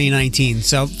leave 2019,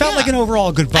 so it felt like an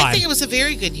overall good vibe. I think it was a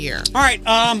very good year. All right,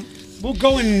 we'll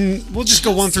just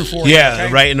go 1 through 4. Yeah,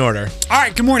 okay? Right in order. All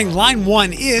right, good morning. Line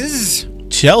 1 is...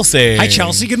 Chelsea. Hi,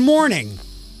 Chelsea. Good morning.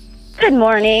 Good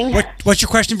morning. What's your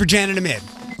question for Janet Amid?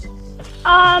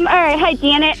 All right. Hi,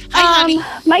 Janet. Hi, honey.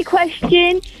 My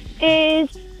question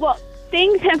is, well,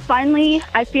 things have finally,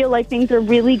 I feel like things are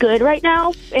really good right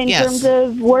now in Yes. terms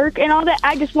of work and all that.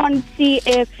 I just wanted to see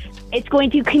if it's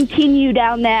going to continue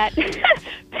down that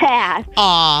path.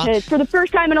 Aw. 'Cause for the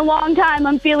first time in a long time,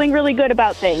 I'm feeling really good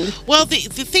about things. Well, the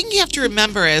thing you have to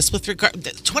remember is,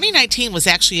 2019 was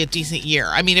actually a decent year.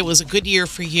 I mean, it was a good year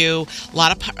for you. A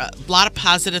lot of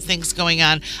positive things going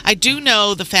on. I do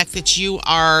know the fact that you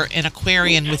are an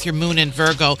Aquarian with your moon in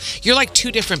Virgo. You're like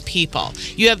two different people.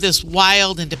 You have this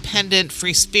wild, independent,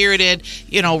 free-spirited,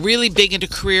 really big into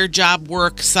career, job,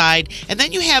 work side, and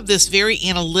then you have this very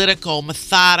analytical,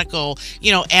 methodical,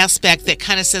 aspect that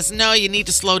kind of says, no, you need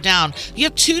to slow down. You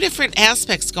have two different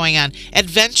aspects going on: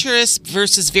 adventurous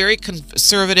versus very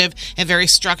conservative and very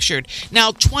structured.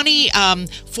 Now,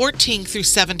 2014 through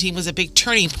 17 was a big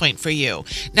turning point for you.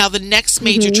 Now, the next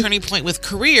major turning point with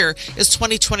career is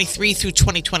 2023 through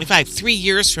 2025, 3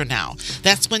 years from now.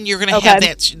 That's when you're going to have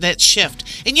that shift.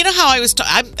 And you know how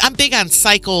I'm big on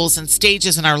cycles and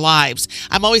stages in our lives.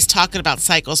 I'm always talking about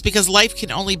cycles because life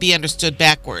can only be understood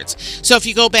backwards. So if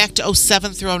you go back to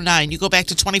 07 through 09, you go back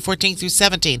to 2014 through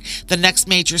 17, the next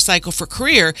major cycle for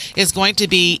career is going to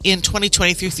be in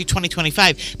 2023 through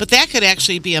 2025. But that could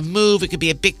actually be a move. It could be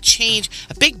a big change,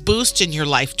 a big boost in your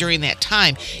life during that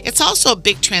time. It's also a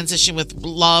big transition with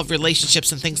love,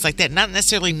 relationships, and things like that. Not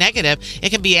necessarily negative. It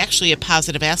can be actually a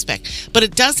positive aspect. But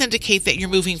it does indicate that you're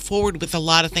moving forward with a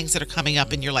lot of things that are coming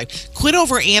up in your life. Quit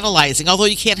over-analyzing, although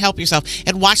you can't help yourself,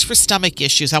 and watch for stomach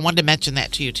issues. I wanted to mention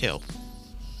that to you, too.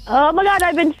 Oh my God,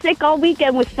 I've been sick all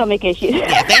weekend with stomach issues.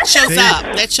 Yeah, that shows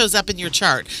up. That shows up in your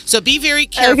chart. So be very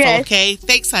careful, okay?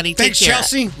 Thanks, honey. Thanks, Take care.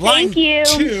 Chelsea. Thank you.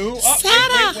 2.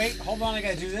 Sada. Wait. Hold on. I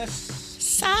got to do this.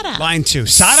 Sada. Line 2.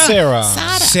 Sada? Sarah.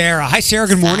 Sada. Sarah. Hi, Sarah.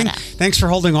 Good morning. Sada. Thanks for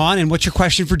holding on. And what's your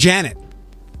question for Janet?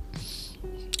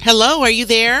 Hello, are you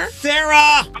there?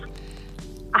 Sarah!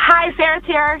 Hi, Sarah's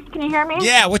here. Can you hear me?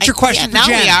 Yeah, what's your question for now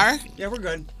Janet? we are. Yeah, we're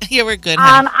good. Yeah, we're good,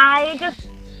 honey.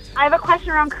 I have a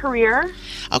question around career.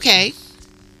 Okay.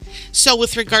 So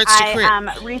with regards to career...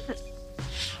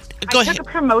 I took a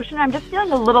promotion. I'm just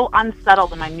feeling a little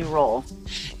unsettled in my new role.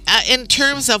 In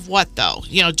terms of what, though?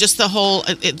 Just the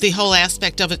whole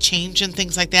aspect of a change and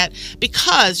things like that?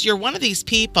 Because you're one of these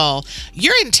people,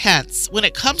 you're intense. When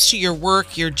it comes to your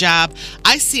work, your job,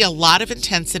 I see a lot of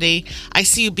intensity. I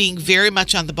see you being very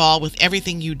much on the ball with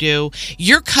everything you do.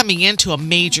 You're coming into a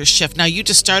major shift. Now, you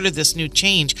just started this new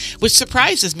change, which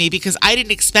surprises me because I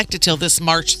didn't expect it till this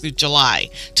March through July,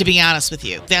 to be honest with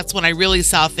you. That's when I really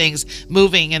saw things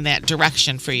moving in that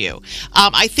direction for you.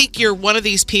 I think you're one of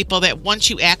these people that once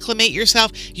you acclimate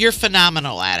yourself, you're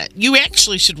phenomenal at it. You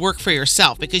actually should work for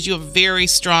yourself because you have a very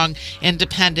strong,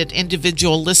 independent,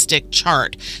 individualistic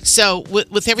chart. So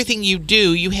with everything you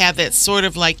do, you have that sort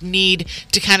of like need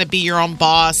to kind of be your own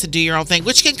boss and do your own thing,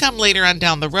 which can come later on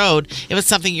down the road if it's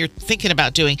something you're thinking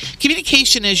about doing.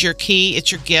 Communication is your key.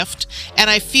 It's your gift. And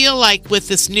I feel like with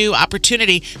this new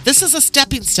opportunity, this is a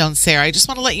stepping stone, Sarah. I just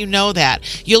want to let you know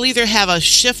that. You'll either have a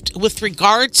shift with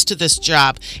regards to this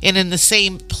job and in the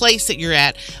same place that you're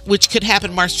at, which could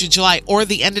happen March through July, or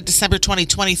the end of December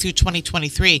 2020 through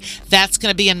 2023. That's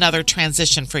going to be another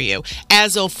transition for you,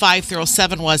 as 05 through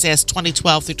 07 was, as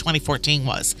 2012 through 2014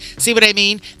 was. See what I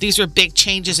mean? These are big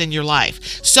changes in your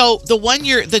life. So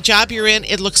the job you're in,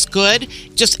 it looks good.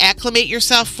 Just acclimate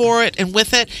yourself for it and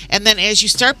with it. And then as you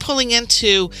start pulling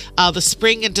into the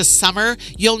spring into summer,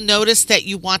 you'll notice that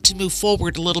you want to move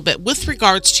forward a little bit with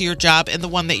regards to your job and the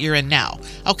one that you're in now.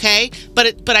 Okay?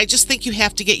 But I just think you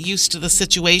have to get used to the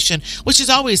situation, which is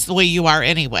always the way you are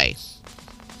anyway.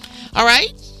 All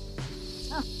right?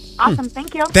 Oh, awesome.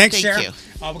 Thank you. Thanks, Sarah.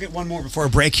 We'll get one more before a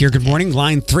break here. Good morning.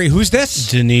 Line 3. Who's this?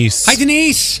 Denise. Hi,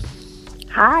 Denise.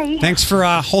 Hi. Thanks for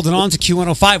holding on to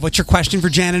Q105. What's your question for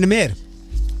Janet Amid?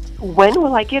 When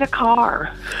will I get a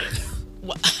car?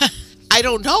 I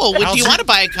don't know. When do you want to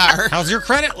buy a car? How's your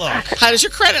credit look? How does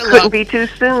your credit look? Couldn't be too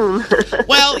soon.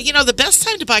 Well, the best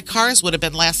time to buy cars would have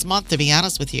been last month, to be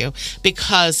honest with you,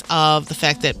 because of the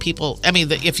fact that people,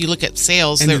 if you look at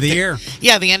sales. End of the year.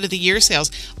 Yeah, the end of the year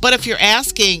sales. But if you're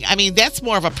asking, that's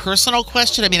more of a personal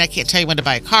question. I can't tell you when to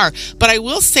buy a car. But I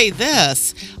will say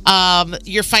this.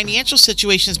 Your financial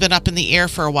situation has been up in the air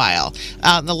for a while,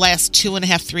 in the last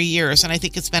 2.5, 3 years. And I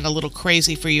think it's been a little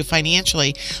crazy for you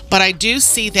financially. But I do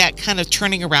see that kind of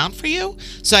turning around for you.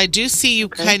 So I do see you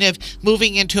kind of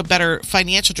moving into a better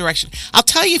financial direction. I'll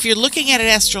tell you, if you're looking at it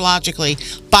astrologically,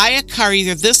 buy a car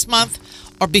either this month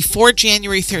or before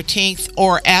January 13th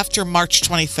or after March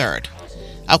 23rd.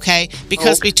 Okay,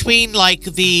 because between like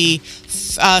the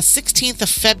 16th of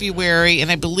February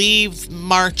and I believe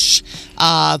March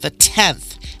the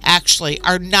 10th actually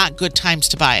are not good times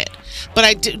to buy it. But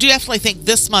I do definitely think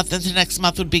this month and the next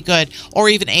month would be good, or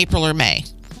even April or May.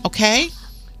 Okay?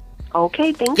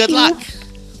 Okay, thank you. Good luck.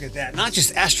 Look at that. Not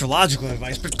just astrological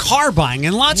advice, but car buying.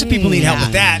 And lots of people need help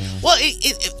with that. Well,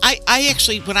 I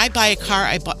actually, when I buy a car,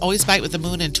 I always buy it with the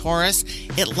moon in Taurus.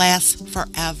 It lasts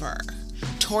forever.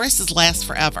 Tauruses last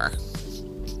forever.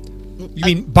 You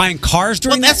mean buying cars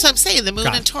during that's that? what I'm saying. The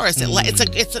moon in Taurus.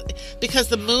 It's because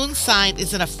the moon sign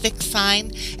isn't a fixed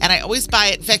sign, and I always buy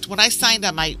it. In fact, when I signed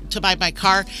on to buy my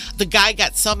car, the guy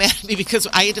got so mad at me because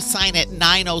I had to sign at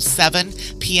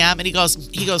 9:07 p.m. and he goes,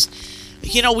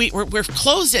 you know, we're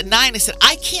closed at 9. I said,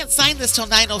 I can't sign this till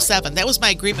 9:07. That was my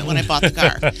agreement when I bought the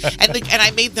car, and I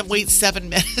made them wait 7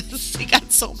 minutes. He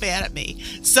got so mad at me.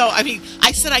 So I mean,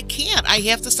 I said I can't. I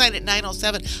have to sign at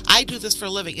 9:07. I do this for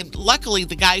a living, and luckily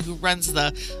the guy who runs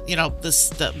the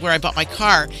where I bought my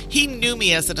car, he knew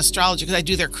me as an astrologer because I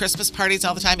do their Christmas parties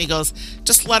all the time. He goes,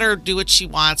 just let her do what she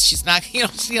wants. She's not, you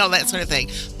know that sort of thing.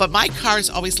 But my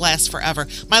cars always last forever.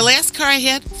 My last car I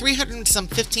had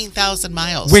 15,000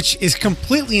 miles, which is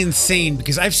completely insane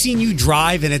because I've seen you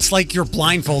drive and it's like you're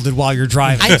blindfolded while you're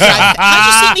driving. How'd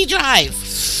you see me drive?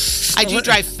 I do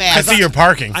drive fast. I see you're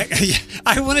parking.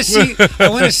 I want to see.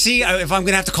 If I'm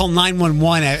going to have to call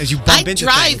 911 as you bump into things.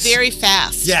 I drive very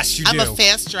fast. Yes, you do. I'm a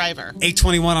fast driver.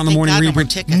 8:21 on the morning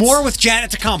reboot. More with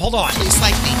Janet to come. Hold on. Please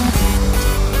like me.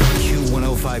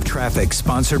 Q105 traffic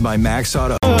sponsored by Max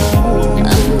Auto.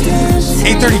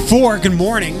 8:34. Good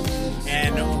morning.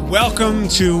 And welcome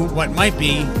to what might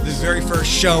be the very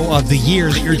first show of the year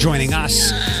that you're joining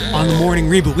us on the morning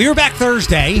reboot. We were back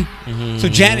Thursday, so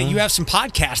Janet, you have some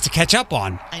podcasts to catch up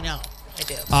on. I know, I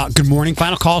do. Good morning.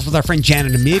 Final calls with our friend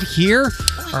Janet Amid here,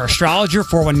 our astrologer,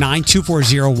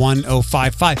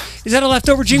 419-240-1055. Is that a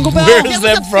leftover jingle bell? Where is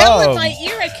that from? Bell in my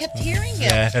ear. I kept hearing it.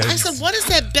 Yes. I said, what is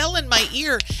that bell in my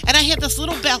ear? And I had this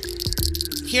little bell.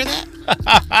 Hear that?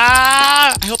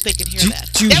 I hope they can hear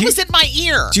that. That was in my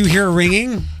ear. Do you hear a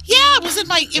ringing? Yeah, it was in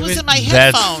my headphones.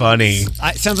 That's funny.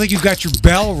 It sounds like you've got your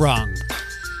bell rung.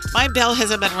 My bell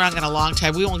hasn't been rung in a long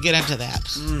time. We won't get into that.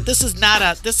 This is not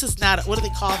a what do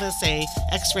they call this? A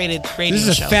X-rated radio show.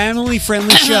 This is a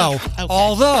family-friendly show. Okay.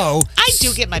 Although I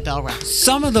do get my bell rung.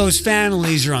 Some of those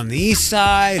families are on the east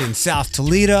side in South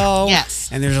Toledo. Yes.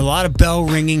 And there's a lot of bell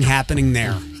ringing happening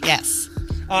there. Yes.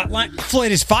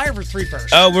 Floyd, is 5 or 3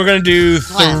 first? Oh, we're going to do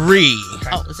 3. Okay.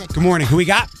 Oh, is it? Good morning. Who we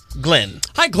got? Glenn.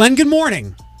 Hi, Glenn. Good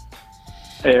morning.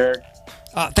 Hey, Eric.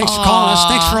 Thanks for calling us.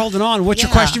 Thanks for holding on. What's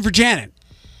your question for Janet?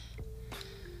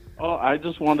 Oh, I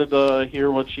just wanted to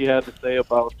hear what she had to say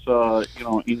about,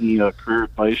 any career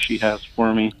advice she has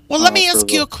for me. Well, let me ask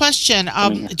you a question.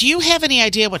 Do you have any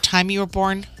idea what time you were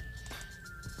born?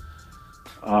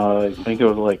 I think it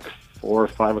was like 4 or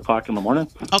 5 o'clock in the morning.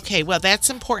 Okay, well,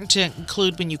 that's important to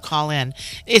include when you call in.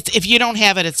 If you don't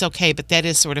have it, it's okay, but that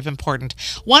is sort of important.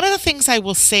 One of the things I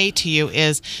will say to you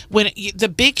is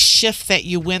the big shift that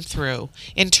you went through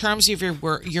in terms of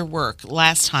your work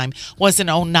last time was in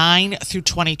 2009 through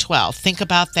 2012. Think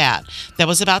about that. That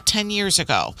was about 10 years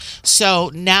ago.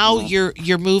 So now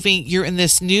you're moving. You're in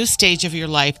this new stage of your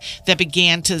life that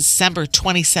began December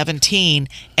 2017,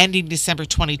 ending December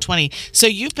 2020. So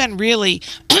you've been really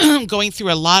going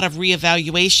through a lot of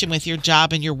reevaluation with your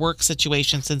job and your work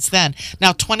situation since then.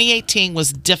 Now, 2018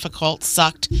 was difficult,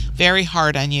 sucked very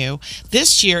hard on you.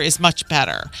 This year is much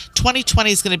better.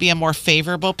 2020 is going to be a more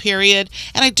favorable period.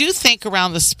 And I do think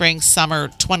around the spring, summer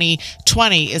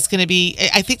 2020 is going to be,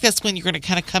 I think that's when you're going to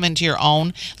kind of come into your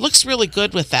own. Looks really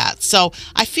good with that. So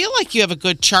I feel like you have a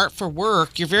good chart for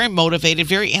work. You're very motivated,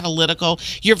 very analytical.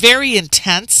 You're very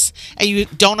intense, and you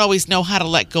don't always know how to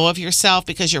let go of yourself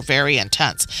because you're very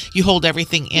intense. You hold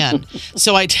everything in.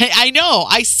 So I know,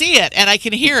 I see it, and I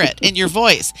can hear it in your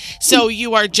voice. So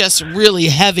you are just really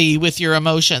heavy with your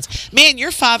emotions. Man, your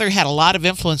father had a lot of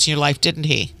influence in your life, didn't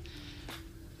he?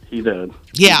 He did.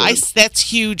 Yeah,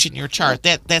 that's huge in your chart.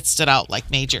 That stood out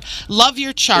like major. Love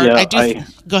your chart. Yeah,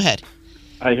 go ahead.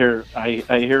 I hear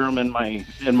him in my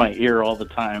ear all the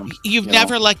time. You've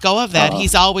never let go of that.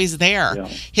 He's always there. Yeah.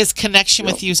 His connection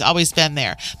with you's always been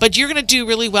there. But you're going to do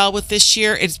really well with this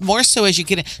year. It's more so as you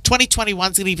get in.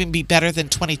 2021 is going to even be better than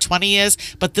 2020 is.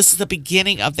 But this is the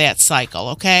beginning of that cycle.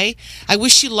 Okay. I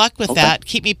wish you luck with that.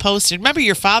 Keep me posted. Remember,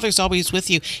 your father's always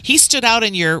with you. He stood out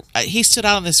in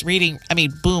this reading. I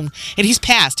mean, boom, and he's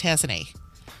passed, hasn't he?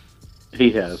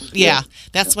 He has. Yeah,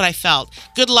 that's what I felt.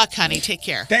 Good luck, honey. Take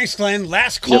care. Thanks, Glenn.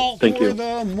 Last call thank for you.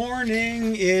 the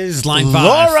morning is line 5.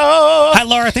 Laura! Hi,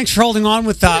 Laura. Thanks for holding on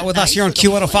with us here on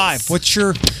Q105. What's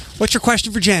your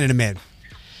question for Janet Amid?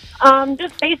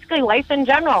 Just basically life in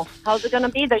general. How's it going to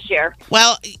be this year?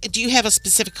 Well, do you have a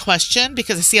specific question?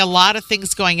 Because I see a lot of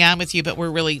things going on with you, but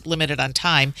we're really limited on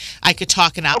time. I could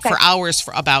talk for hours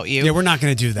about you. Yeah, we're not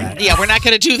going to do that. Yeah, we're not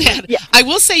going to do that. Yeah. I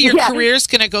will say your Yeah. career is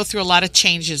going to go through a lot of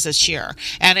changes this year.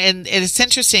 And it's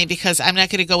interesting because I'm not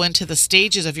going to go into the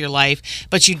stages of your life,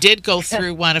 but you did go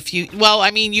through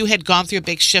you had gone through a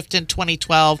big shift in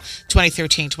 2012,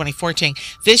 2013, 2014.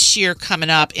 This year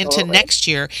coming up into next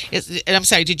year, I'm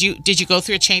sorry, did you go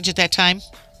through a change at that time?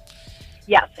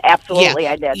 Yes, absolutely,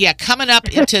 yeah. I did. Yeah, coming up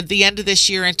into the end of this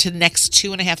year, into next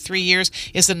 2.5, 3 years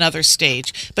is another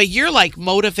stage. But you're like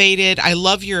motivated. I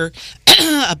love your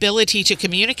ability to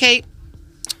communicate.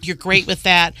 You're great with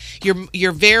that.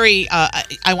 You're very,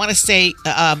 I want to say,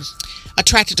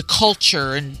 attracted to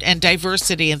culture and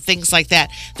diversity and things like that.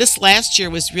 This last year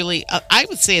was really, I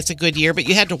would say it's a good year, but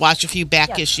you had to watch a few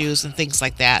back issues and things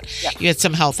like that. You had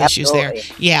some health issues there.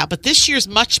 Yeah, but this year's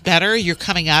much better. You're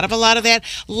coming out of a lot of that.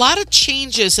 A lot of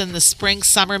changes in the spring,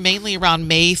 summer, mainly around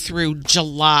May through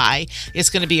July. It's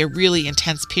going to be a really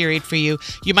intense period for you.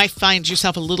 You might find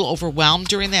yourself a little overwhelmed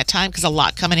during that time because a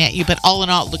lot coming at you, but all in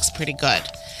all, it looks pretty good.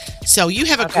 So you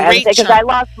have a great because I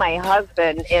lost my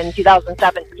husband in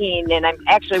 2017, and I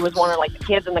actually was one of like the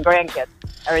kids and the grandkids.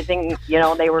 Everything,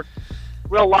 they were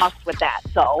real lost with that.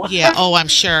 So yeah, I'm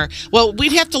sure. Well,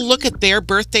 we'd have to look at their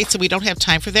birth date, so we don't have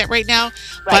time for that right now. Right.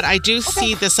 But I do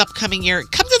see this upcoming year.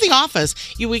 Come to the office.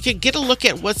 We could get a look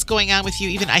at what's going on with you.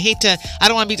 Even I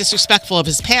don't want to be disrespectful of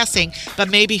his passing, but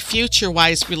maybe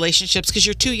future-wise relationships, because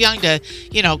you're too young to,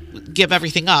 give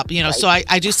everything up. Right. So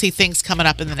I do see things coming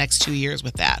up in the next 2 years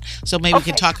with that. So maybe we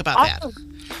can talk about that.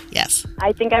 Yes.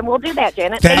 I think I will do that,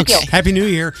 Janet. Thank you. Happy New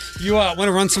Year. You want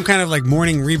to run some kind of like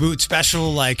morning reboot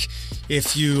special, like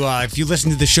if you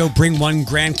listen to the show, bring one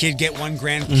grandkid, get one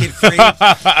grandkid free.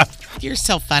 You're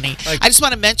so funny. I just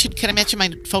want to mention, can I mention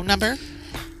my phone number?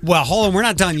 Well, hold on, we're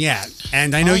not done yet.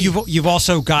 And I know you've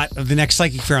also got the next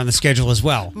Psychic Fair on the schedule as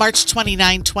well. March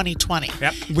 29, 2020.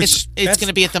 Yep. It's going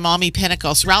to be at the Maumee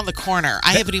Pinnacle. It's around the corner.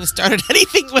 I haven't even started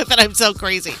anything with it. I'm so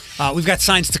crazy. We've got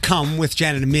signs to come with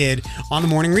Janet Amid on the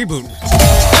Morning Reboot.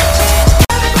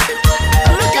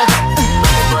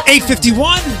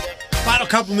 8:51. Final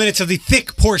couple minutes of the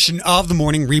thick portion of the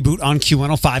Morning Reboot on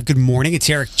Q105. Good morning. It's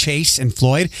Eric Chase and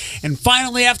Floyd. And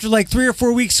finally, after like 3 or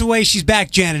 4 weeks away, she's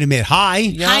back, Janet Amid. Hi.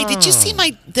 Yeah. Hi. Did you see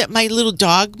my little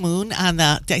dog, Moon,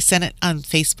 I sent it on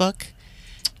Facebook?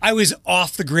 I was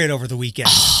off the grid over the weekend.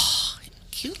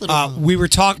 Cute little Moon. We were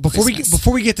talking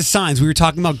before we get to signs. We were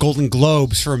talking about Golden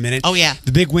Globes for a minute. Oh yeah,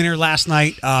 the big winner last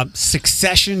night: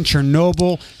 Succession,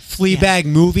 Chernobyl, Fleabag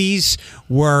movies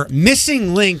were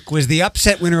Missing Link was the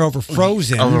upset winner over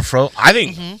Frozen. I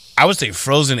think I would say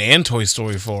Frozen and Toy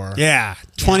Story 4. Yeah,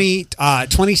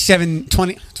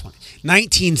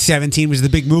 1917 was the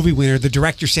big movie winner. The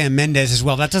director Sam Mendes as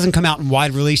well. That doesn't come out in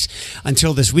wide release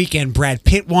until this weekend. Brad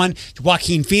Pitt won.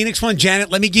 Joaquin Phoenix won.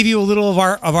 Janet, let me give you a little of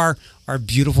our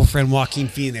beautiful friend Joaquin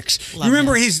Phoenix. You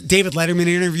remember his David Letterman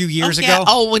interview years ago?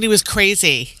 Oh, when he was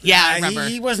crazy. Yeah, I remember.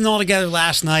 He wasn't all together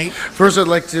last night. First, I'd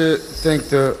like to thank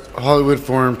the Hollywood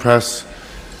Foreign Press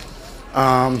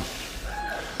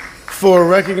for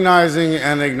recognizing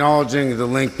and acknowledging the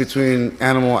link between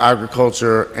animal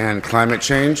agriculture and climate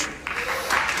change.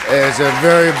 It's a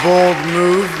very bold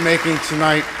move, making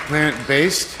tonight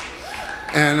plant-based,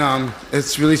 and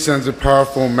it really sends a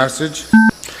powerful message.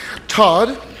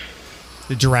 Todd,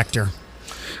 the director,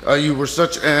 you were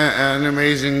such an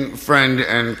amazing friend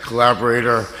and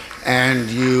collaborator, and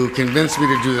you convinced me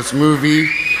to do this movie,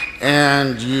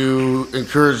 and you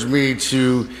encouraged me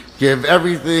to give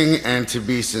everything and to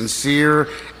be sincere,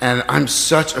 and I'm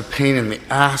such a pain in the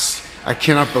ass. I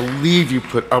cannot believe you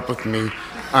put up with me.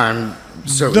 I'm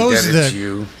so those indebted are to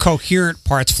you. The coherent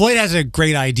parts. Floyd has a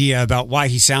great idea about why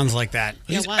he sounds like that.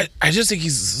 I just think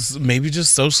he's maybe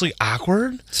just socially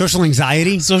awkward, social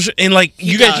anxiety, and like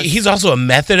you guys. He's also a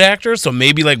method actor, so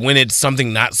maybe like when it's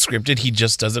something not scripted, he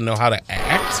just doesn't know how to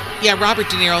act. Yeah, Robert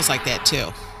De Niro's like that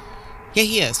too. Yeah,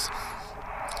 he is.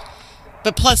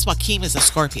 But plus, Joaquin is a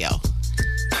Scorpio.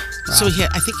 Wow. So I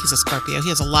think he's a Scorpio. He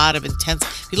has a lot of intense.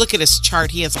 If you look at his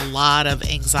chart, he has a lot of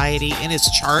anxiety in his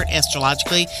chart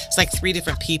astrologically. It's like 3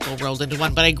 different people rolled into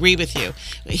one. But I agree with you.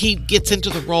 He gets into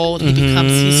the role and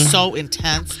he's so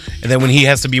intense. And then when he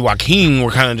has to be Joaquin,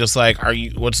 we're kind of just like,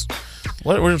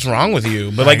 What's wrong with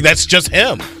you? But like that's just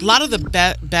him. A lot of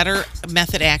the better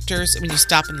method actors, when you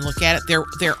stop and look at it,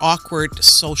 they're awkward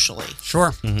socially.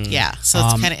 Sure. Yeah, so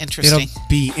it's kind of interesting. It'll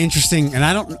be interesting, and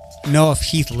I don't know if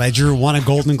Heath Ledger won a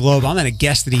Golden Globe. I'm going to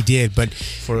guess that he did, but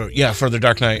for The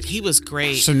Dark Knight, he was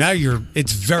great. So now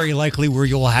it's very likely where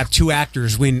you'll have two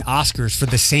actors win Oscars for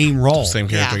the same role, same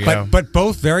character, but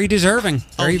both very deserving,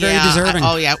 very deserving.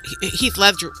 Heath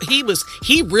Ledger,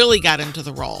 he really got into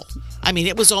the role. I mean,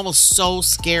 it was almost so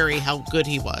scary how good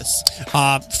he was.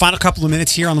 Final couple of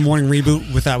minutes here on the morning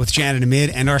reboot with Janet and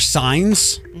Mid and our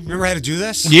signs. Remember how to do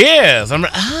this? Yes.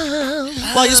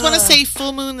 Well, I just want to say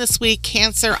full moon this week,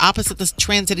 Cancer, opposite the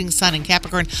transiting sun in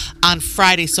Capricorn on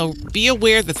Friday. So be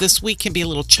aware that this week can be a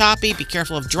little choppy. Be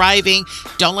careful of driving.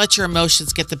 Don't let your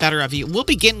emotions get the better of you. We'll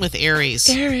begin with Aries.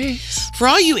 For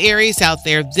all you Aries out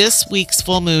there, this week's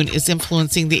full moon is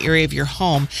influencing the area of your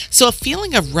home. So a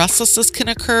feeling of restlessness can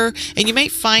occur, and you may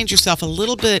find yourself a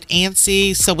little bit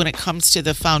antsy. So when it comes to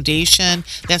the foundation,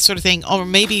 that sort of thing, or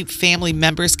maybe family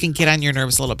members can get on your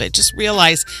nerves a little bit. Just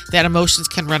realize that emotions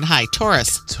can run high.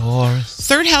 Taurus.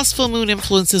 Third house full moon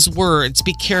influences words.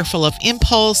 Be careful of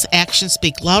impulse. Actions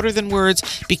speak louder than words.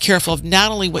 Be careful of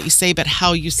not only what you say, but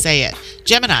how you say it.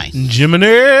 Gemini.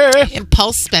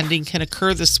 Impulse spending can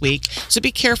occur this week, so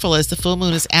be careful as the full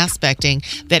moon is aspecting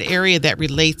that area that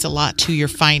relates a lot to your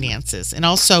finances. And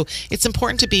also, it's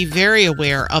important to be very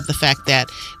aware of the fact that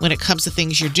when it comes to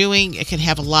things you're doing, it can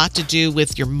have a lot to do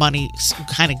with your money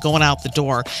kind of going out the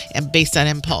door and based on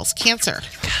impulse. Cancer.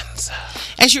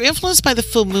 As you're influenced by the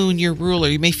full moon, your ruler,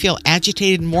 you may feel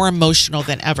agitated and more emotional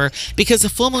than ever because the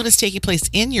full moon is taking place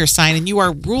in your sign and you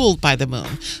are ruled by the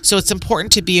moon. So it's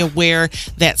important to be aware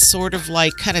that sort of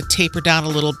like kind of taper down a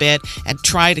little bit and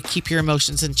try to keep your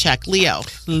emotions in check. Leo.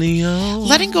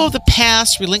 Letting go of the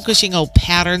past, relinquishing old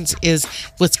patterns is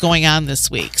what's going on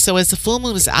this week. So as the full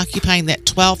moon is occupying that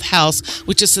 12th house,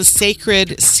 which is a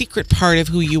sacred, secret part of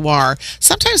who you are,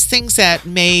 sometimes things that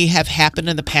may have happened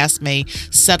in the past may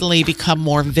suddenly become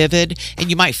more vivid, and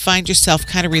you might find yourself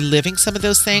kind of reliving some of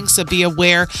those things. So be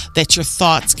aware that your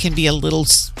thoughts can be a little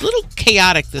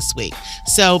chaotic this week.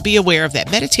 So be aware of that.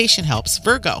 Meditation helps.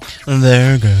 Virgo.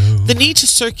 The need to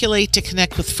circulate to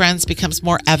connect with friends becomes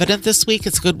more evident this week.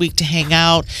 It's a good week to hang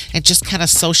out and just kind of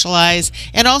socialize.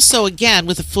 And also, again,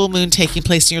 with the full moon taking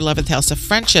place in your 11th house of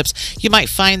friendships, you might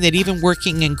find that even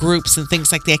working in groups and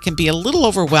things like that can be a little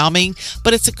overwhelming,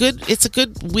 but it's a good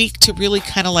week to really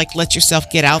kind of like let yourself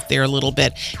get out there a little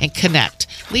bit and connect.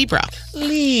 Libra.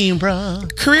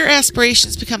 Career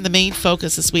aspirations become the main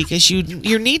focus this week as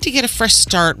your need to get a fresh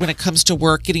start when it comes to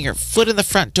work. Getting your foot in the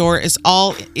front door is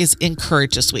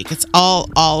encouraged this week. It's all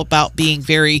about being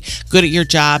very good at your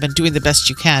job and doing the best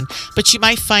you can. But you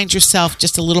might find yourself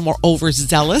just a little more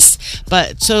overzealous.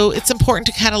 But so it's important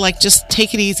to kind of like just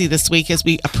take it easy this week as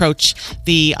we approach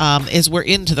as we're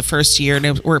into the first year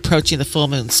and we're approaching the full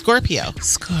moon. Scorpio.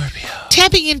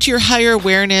 Tapping into your higher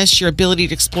awareness, your ability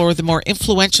to explore the more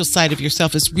influential side of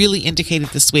yourself is really indicated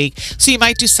this week. So you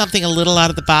might do something a little out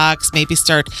of the box, maybe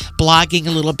start blogging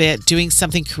a little bit, doing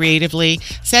something creatively.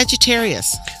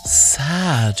 Sagittarius.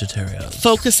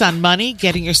 Focus on money,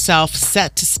 getting yourself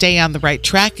set to stay on the right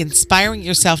track, inspiring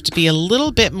yourself to be a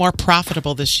little bit more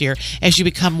profitable this year as you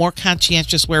become more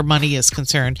conscientious where money is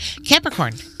concerned.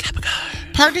 Capricorn.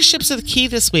 Partnerships are the key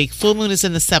this week. Full moon is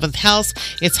in the 7th house.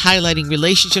 It's highlighting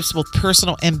relationships, both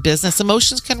personal and business.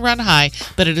 Emotions can run high,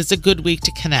 but it is a good week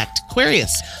to connect.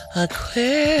 Aquarius.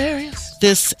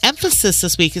 This emphasis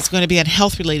this week is going to be on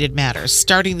health-related matters.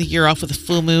 Starting the year off with a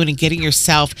full moon and getting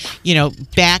yourself,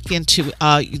 back into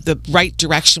the right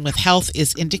direction with health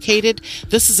is indicated.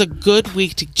 This is a good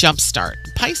week to jumpstart.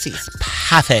 Pisces.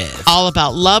 All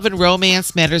about love and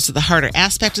romance. Matters of the heart are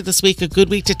aspect of this week. A good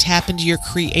week to tap into your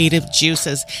creative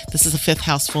juices. This is a 5th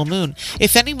house full moon.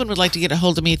 If anyone would like to get a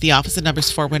hold of me at the office, the number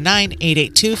is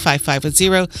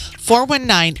 419-882-5510,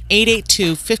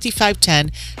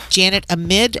 419-882-5510, Janet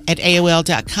Amid at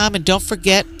AOL.com. And don't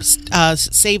forget,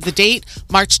 save the date,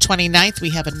 March 29th.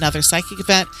 We have another psychic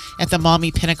event at the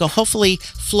Maumee Pinnacle. Hopefully,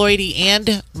 Floydie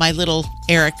and my little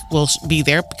Eric will be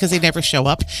there because they never show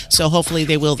up. So hopefully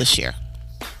they will this year.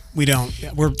 We don't.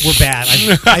 We're bad.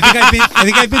 I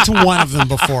think I've been to one of them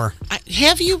before.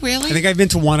 Have you really? I think I've been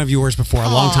to one of yours before a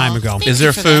long time ago. Is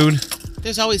there food?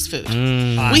 There's always food.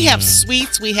 We have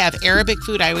sweets. We have Arabic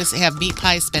food. I always have meat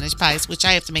pies, Spanish pies, which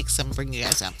I have to make some and bring you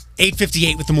guys up.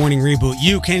 8:58 with the Morning Reboot.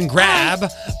 You can grab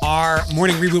our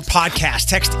Morning Reboot podcast.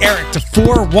 Text Eric to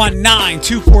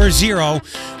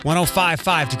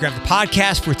 419-240-1055 to grab the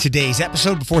podcast for today's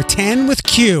episode before 10 with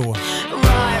Q.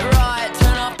 Right,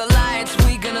 turn off the lights.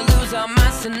 We gonna lose our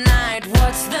minds tonight.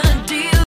 What's the